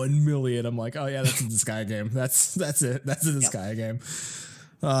 1 million. I'm like, oh yeah, that's a Disgaea game. That's it. That's a Disgaea game.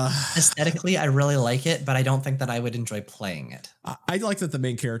 Aesthetically, I really like it, but I don't think that I would enjoy playing it. I like that the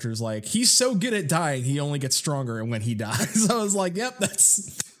main character is like, he's so good at dying, he only gets stronger, and when he dies, I was like, yep,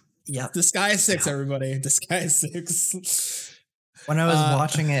 that's Disgaea 6, everybody. Disgaea 6. When I was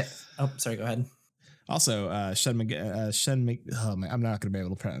watching it, sorry, go ahead. Also, I'm not going to be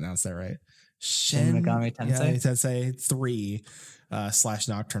able to pronounce that right. Shin Megami Tensei 3 /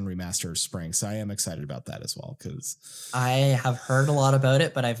 Nocturne Remaster Spring. So I am excited about that as well, because I have heard a lot about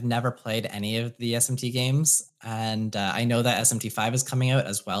it, but I've never played any of the SMT games, and I know that SMT5 is coming out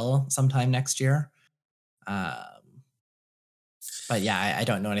as well sometime next year. But yeah, I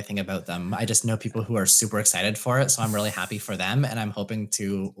don't know anything about them. I just know people who are super excited for it, so I'm really happy for them, and I'm hoping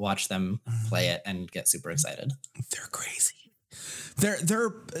to watch them play it and get super excited. They're crazy.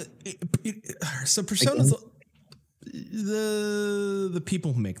 They're so Persona's the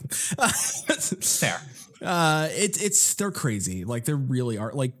people who make them. Fair. They're crazy. Like they really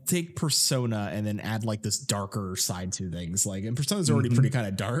are. Like take Persona and then add like this darker side to things. Like, and Persona's already pretty kind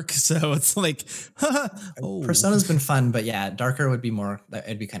of dark, so it's like, Persona's been fun, but yeah, darker would be more.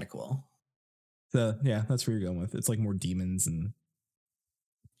 It'd be kind of cool. So yeah, that's where you're going with. It's like more demons and.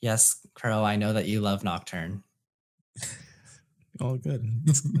 Yes, Crow. I know that you love Nocturne. Oh, good.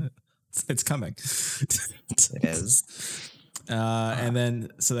 It's coming. It is. And then,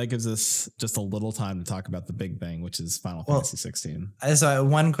 so that gives us just a little time to talk about the big bang, which is Final Fantasy 16. So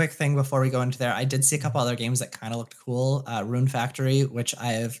one quick thing before we go into there, I did see a couple other games that kind of looked cool. Rune Factory, which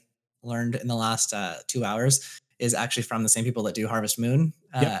I have learned in the last 2 hours, is actually from the same people that do Harvest Moon.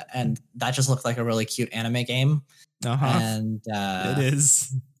 And that just looked like a really cute anime game. And it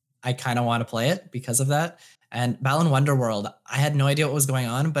is. I kind of want to play it because of that. And Balan Wonderworld, I had no idea what was going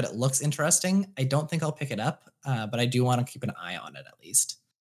on, but it looks interesting. I don't think I'll pick it up, but I do want to keep an eye on it at least.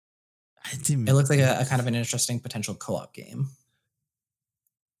 It looks like a kind of an interesting potential co-op game.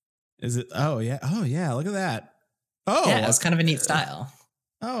 Is it? Oh yeah. Look at that. Oh, yeah, it's kind of a neat style.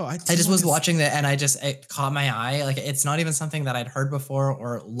 Oh, I just was watching that and it caught my eye. Like it's not even something that I'd heard before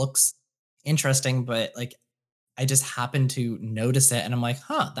or it looks interesting, but like I just happened to notice it and I'm like,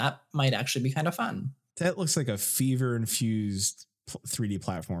 that might actually be kind of fun. That looks like a fever-infused 3D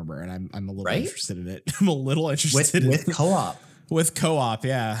platformer, and I'm a little Right? interested in it. I'm a little interested With co-op. with co-op.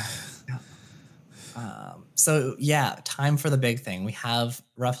 Yeah. So yeah, time for the big thing. We have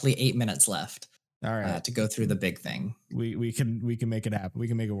roughly 8 minutes left All right. to go through the big thing. We can make it happen. We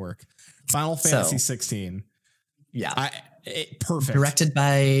can make it work. Final Fantasy 16. Yeah. Perfect. Directed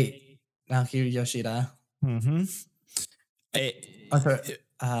by Naoki Yoshida. Mm-hmm.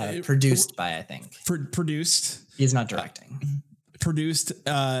 Produced by, I think. Produced. He's not directing. Produced.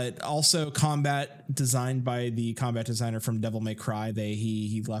 Also, combat designed by the combat designer from Devil May Cry.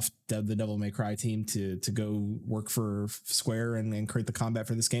 He left the Devil May Cry team to go work for Square and create the combat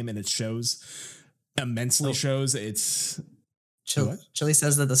for this game, and it shows immensely. Shows it's. Chili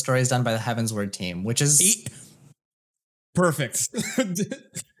says that the story is done by the Heavensward team, which is perfect.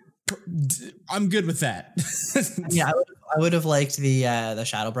 I'm good with that. Yeah, I would have liked the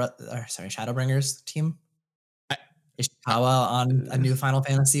Shadowbringers team. Ishikawa on a new Final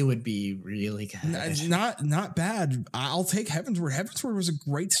Fantasy would be really good. Not bad. I'll take Heavensward. Heavensward was a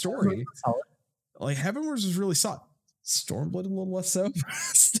great story. Like Heavensward was really solid. Stormblood a little less so,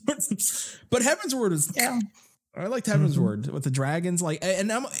 but Heavensward is. Yeah. I liked Heavensward with the dragons, and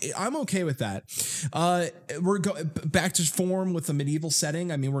I'm okay with that. We're back to form with the medieval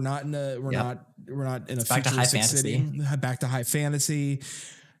setting. I mean, we're not in a futuristic setting. Back to high fantasy.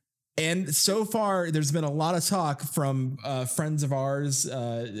 And so far, there's been a lot of talk from friends of ours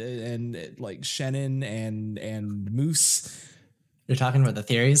and like Shannon and Moose. You're talking about the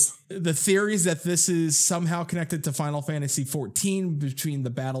theories? The theories that this is somehow connected to Final Fantasy 14 between the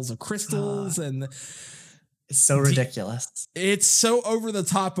battles of crystals and. It's so ridiculous. It's so over the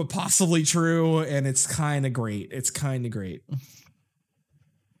top, but possibly true. And it's kind of great.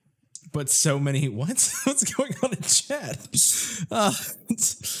 But so many, what's going on in chat?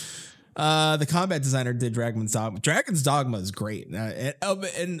 The combat designer did Dragon's Dogma. Dragon's Dogma is great. It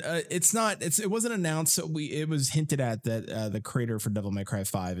wasn't announced. So it was hinted at that the creator for Devil May Cry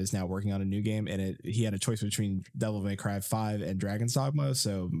 5 is now working on a new game. And he had a choice between Devil May Cry 5 and Dragon's Dogma.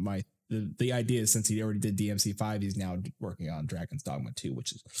 So the idea is, since he already did DMC 5, he's now working on Dragon's Dogma 2,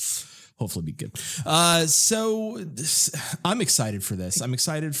 which is hopefully be good. So I'm excited for this. I'm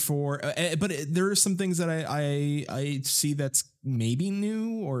excited for, but there are some things that I see that's maybe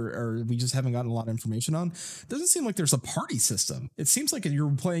new or we just haven't gotten a lot of information on. Doesn't seem like there's a party system. It seems like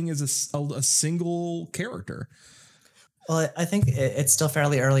you're playing as a single character. Well, I think it's still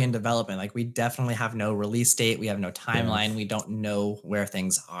fairly early in development. Like, we definitely have no release date. We have no timeline. Yeah. We don't know where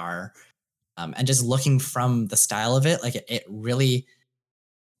things are. And just looking from the style of it, like it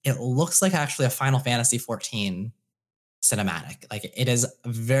looks like actually a Final Fantasy 14 cinematic. Like, it is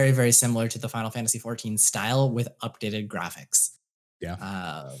very, very similar to the Final Fantasy 14 style with updated graphics.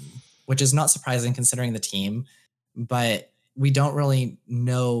 Yeah. Which is not surprising considering the team, but we don't really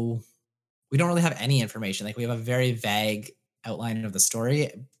know. We don't really have any information. Like, we have a very vague outline of the story,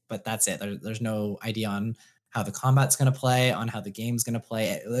 but that's it. There's no idea on how the combat's going to play, on how the game's going to play.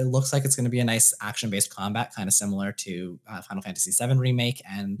 It looks like it's going to be a nice action-based combat, kind of similar to Final Fantasy VII Remake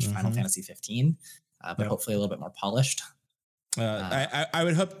and Final Fantasy 15, but hopefully a little bit more polished. I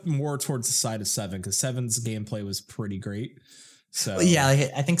would hope more towards the side of 7, because 7's gameplay was pretty great. So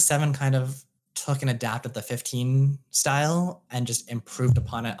yeah, I think 7 kind of took and adapted the 15 style and just improved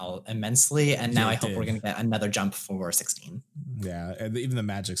upon it immensely. And now I hope we're going to get another jump for 16. Yeah. And even the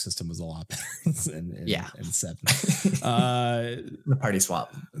magic system was a lot better in 7. The party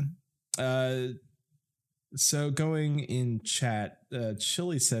swap. So going in chat,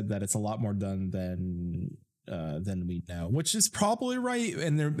 Chili said that it's a lot more done than we know, which is probably right.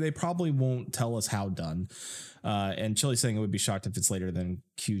 And they probably won't tell us how done. And Chili saying it would be shocked if it's later than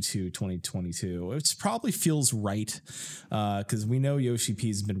Q2 2022, which probably feels right. Because we know Yoshi P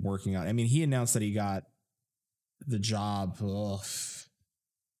has been working on. I mean, he announced that he got the job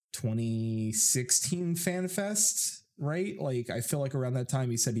 2016 FanFest. Right? Like, I feel like around that time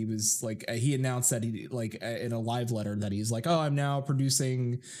he said he was like, he announced that he like in a live letter that he's like, oh, I'm now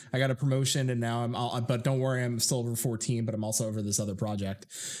producing, I got a promotion and now but don't worry, I'm still over 14, but I'm also over this other project.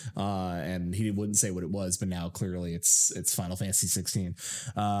 And he wouldn't say what it was, but now clearly it's Final Fantasy 16.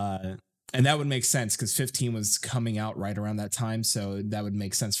 And that would make sense because 15 was coming out right around that time. So that would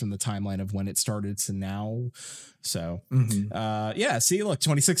make sense from the timeline of when it started to now. So, yeah, see, look,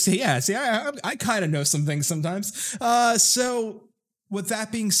 2016. Yeah, see, I kind of know some things sometimes. So with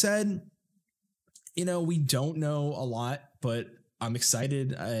that being said, we don't know a lot, but I'm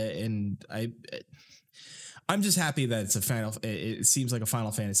excited. And I'm just happy that it's it seems like a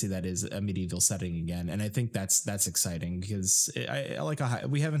Final Fantasy that is a medieval setting again. And I think that's exciting because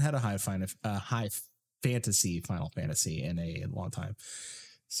we haven't had a high fantasy Final Fantasy in a long time.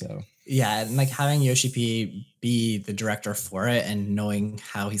 So yeah, and like having Yoshi P be the director for it and knowing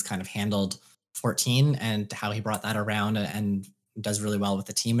how he's kind of handled 14 and how he brought that around and does really well with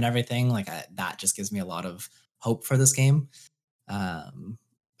the team and everything, like that just gives me a lot of hope for this game.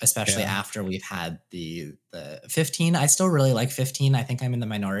 Especially after we've had the 15. I still really like 15. I think I'm in the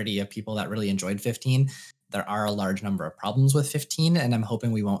minority of people that really enjoyed 15. There are a large number of problems with 15, and I'm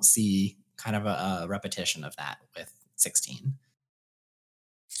hoping we won't see kind of a repetition of that with 16.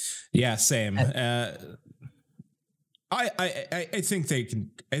 Yeah, same. I think they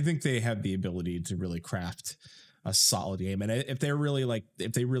can. I think they have the ability to really craft a solid game, and if they really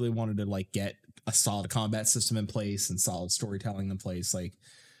wanted to like get a solid combat system in place and solid storytelling in place, like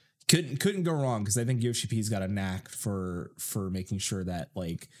couldn't go wrong, because I think Yoshi P's got a knack for making sure that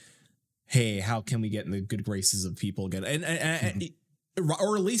like, hey, how can we get in the good graces of people again, and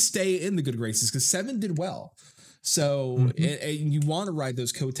or at least stay in the good graces, because 7 did well. So you want to ride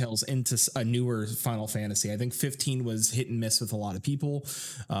those coattails into a newer Final Fantasy. I think 15 was hit and miss with a lot of people,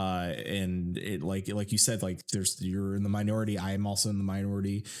 and it like you said, like you're in the minority. I am also in the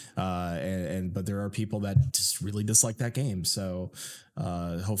minority, but there are people that just really dislike that game. So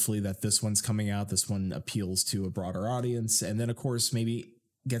hopefully that this one's coming out. This one appeals to a broader audience, and then of course maybe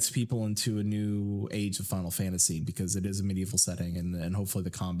gets people into a new age of Final Fantasy, because it is a medieval setting, and hopefully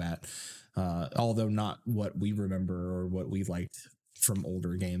the combat. Although not what we remember or what we liked from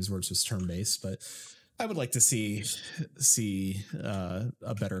older games where it's just turn-based, but I would like to see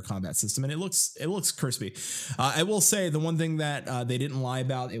a better combat system, and it looks crispy. I will say the one thing that they didn't lie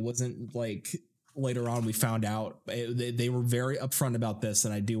about, it wasn't like later on we found out, they were very upfront about this,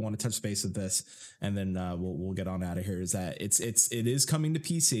 and I do want to touch base with this, and then we'll get on out of here. Is that it is coming to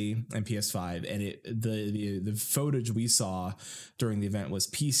PC and PS5, and the footage we saw during the event was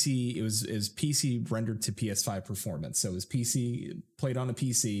PC. It was PC rendered to PS5 performance. So it was PC played on a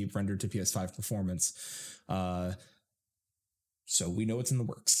PC rendered to PS5 performance. So we know it's in the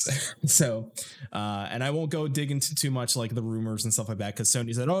works. So, and I won't go dig into too much like the rumors and stuff like that, because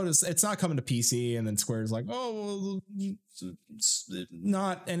Sony said, "Oh, it's not coming to PC," and then Square's like, "Oh, well,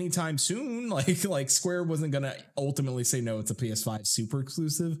 not anytime soon." Like Square wasn't gonna ultimately say no, it's a PS5 super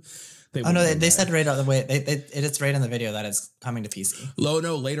exclusive. They said right out of the way. It's right in the video that it's coming to PC.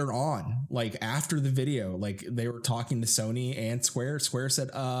 No, later on, like after the video, like they were talking to Sony and Square. Square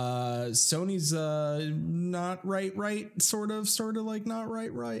said, Sony's not right, sort of like not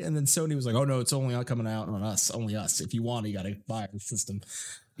right. And then Sony was like, "Oh no, it's only coming out on us, only us. If you want, you got to buy the system."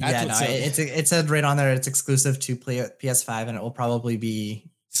 It said right on there it's exclusive to PS5, and it will probably be.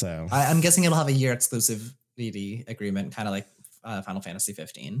 So I'm guessing it'll have a year exclusivity agreement, kind of like Final Fantasy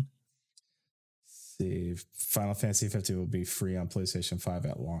 15. Final Fantasy 15 will be free on PlayStation 5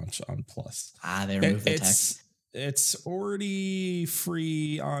 at launch on Plus. They removed the text. It's already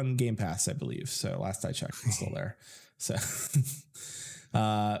free on Game Pass, I believe. So last I checked, it's still there. So,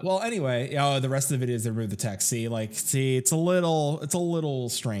 well, anyway, the rest of the videos they removed the text. It's a little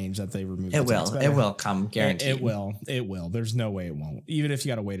strange that they removed. It will come, guaranteed. It will. There's no way it won't. Even if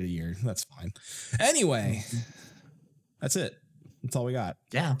you got to wait a year, that's fine. Anyway, that's it. That's all we got.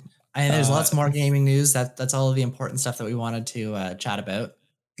 Yeah. And there's lots more gaming news. That's all of the important stuff that we wanted to chat about.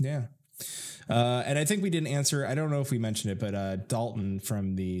 Yeah. And I think we didn't answer, I don't know if we mentioned it, but Dalton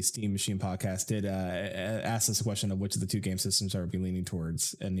from the Steam Machine podcast did ask us a question of which of the two game systems are we leaning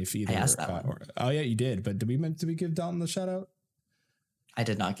towards. And if either, I asked that one. Oh yeah, you did. But did we give Dalton the shout out? I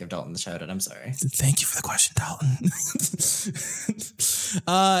did not give Dalton the shout out. I'm sorry. Thank you for the question, Dalton.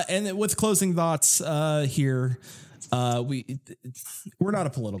 And with closing thoughts here, we're not a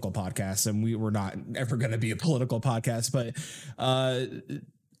political podcast, and we're not ever going to be a political podcast, but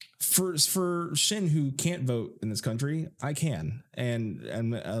for Shin, who can't vote in this country, I can,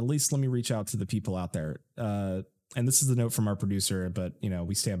 and at least let me reach out to the people out there. And this is the note from our producer, but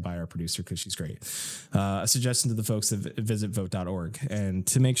we stand by our producer because she's great. A suggestion to the folks to visit vote.org and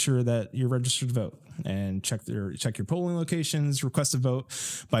to make sure that you're registered to vote, and check your polling locations, request a vote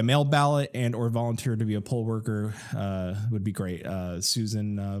by mail ballot, and or volunteer to be a poll worker would be great.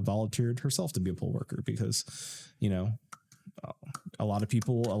 Susan volunteered herself to be a poll worker because, a lot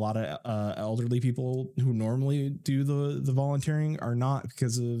of elderly people who normally do the volunteering are not,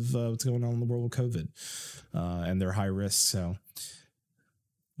 because of what's going on in the world with COVID, and they're high risk. So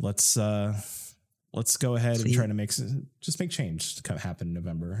let's go ahead and try to make change to happen in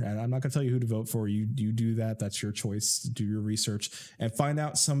November. And I'm not going to tell you who to vote for. You do that. That's your choice. Do your research and find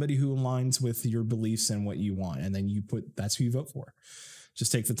out somebody who aligns with your beliefs and what you want. And then that's who you vote for.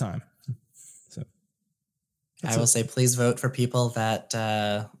 Just take the time. So I will say, please vote for people that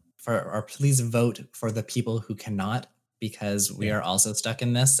please vote for the people who cannot, because we are also stuck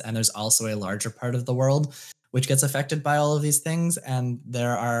in this, and there's also a larger part of the world which gets affected by all of these things, and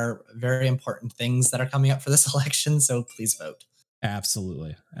there are very important things that are coming up for this election, so please vote.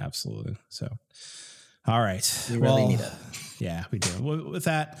 Absolutely. So, all right. We really need it. Yeah, we do. With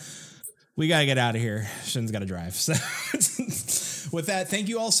that, we got to get out of here. Shin's got to drive. So with that, thank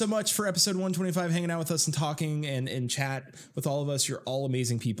you all so much for episode 125, hanging out with us and talking and chat with all of us. You're all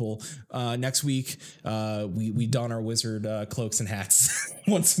amazing people. Next week, we don our wizard cloaks and hats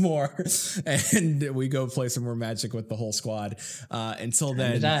once more, and we go play some more Magic with the whole squad. Until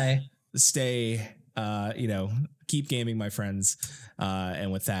then, stay, keep gaming, my friends.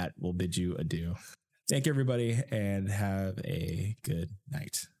 And with that, we'll bid you adieu. Thank you, everybody, and have a good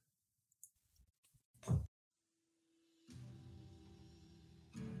night.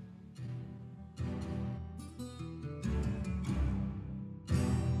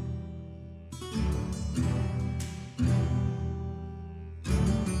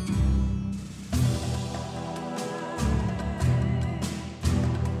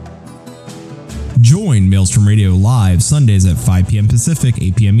 Join Maelstrom Radio live Sundays at 5 p.m. Pacific,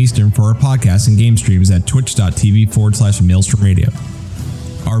 8 p.m. Eastern for our podcast and game streams at twitch.tv/Maelstrom Radio.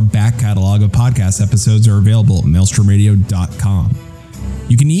 Our back catalog of podcast episodes are available at maelstromradio.com.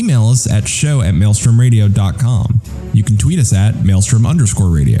 You can email us at show@maelstromradio.com. You can tweet us at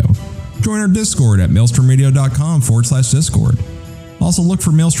maelstrom_radio. Join our Discord at maelstromradio.com/Discord. Also look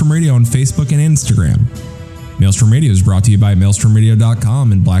for Maelstrom Radio on Facebook and Instagram. Maelstrom Radio is brought to you by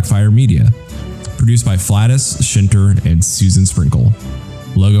maelstromradio.com and Blackfire Media. Produced by Flatus, Shinter, and Susan Sprinkle.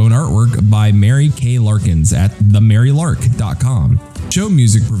 Logo and artwork by Mary K. Larkins at themarylark.com. Show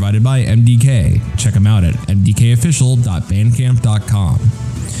music provided by MDK. Check them out at mdkofficial.bandcamp.com.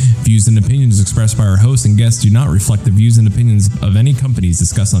 Views and opinions expressed by our hosts and guests do not reflect the views and opinions of any companies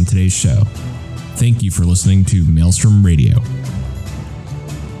discussed on today's show. Thank you for listening to Maelstrom Radio.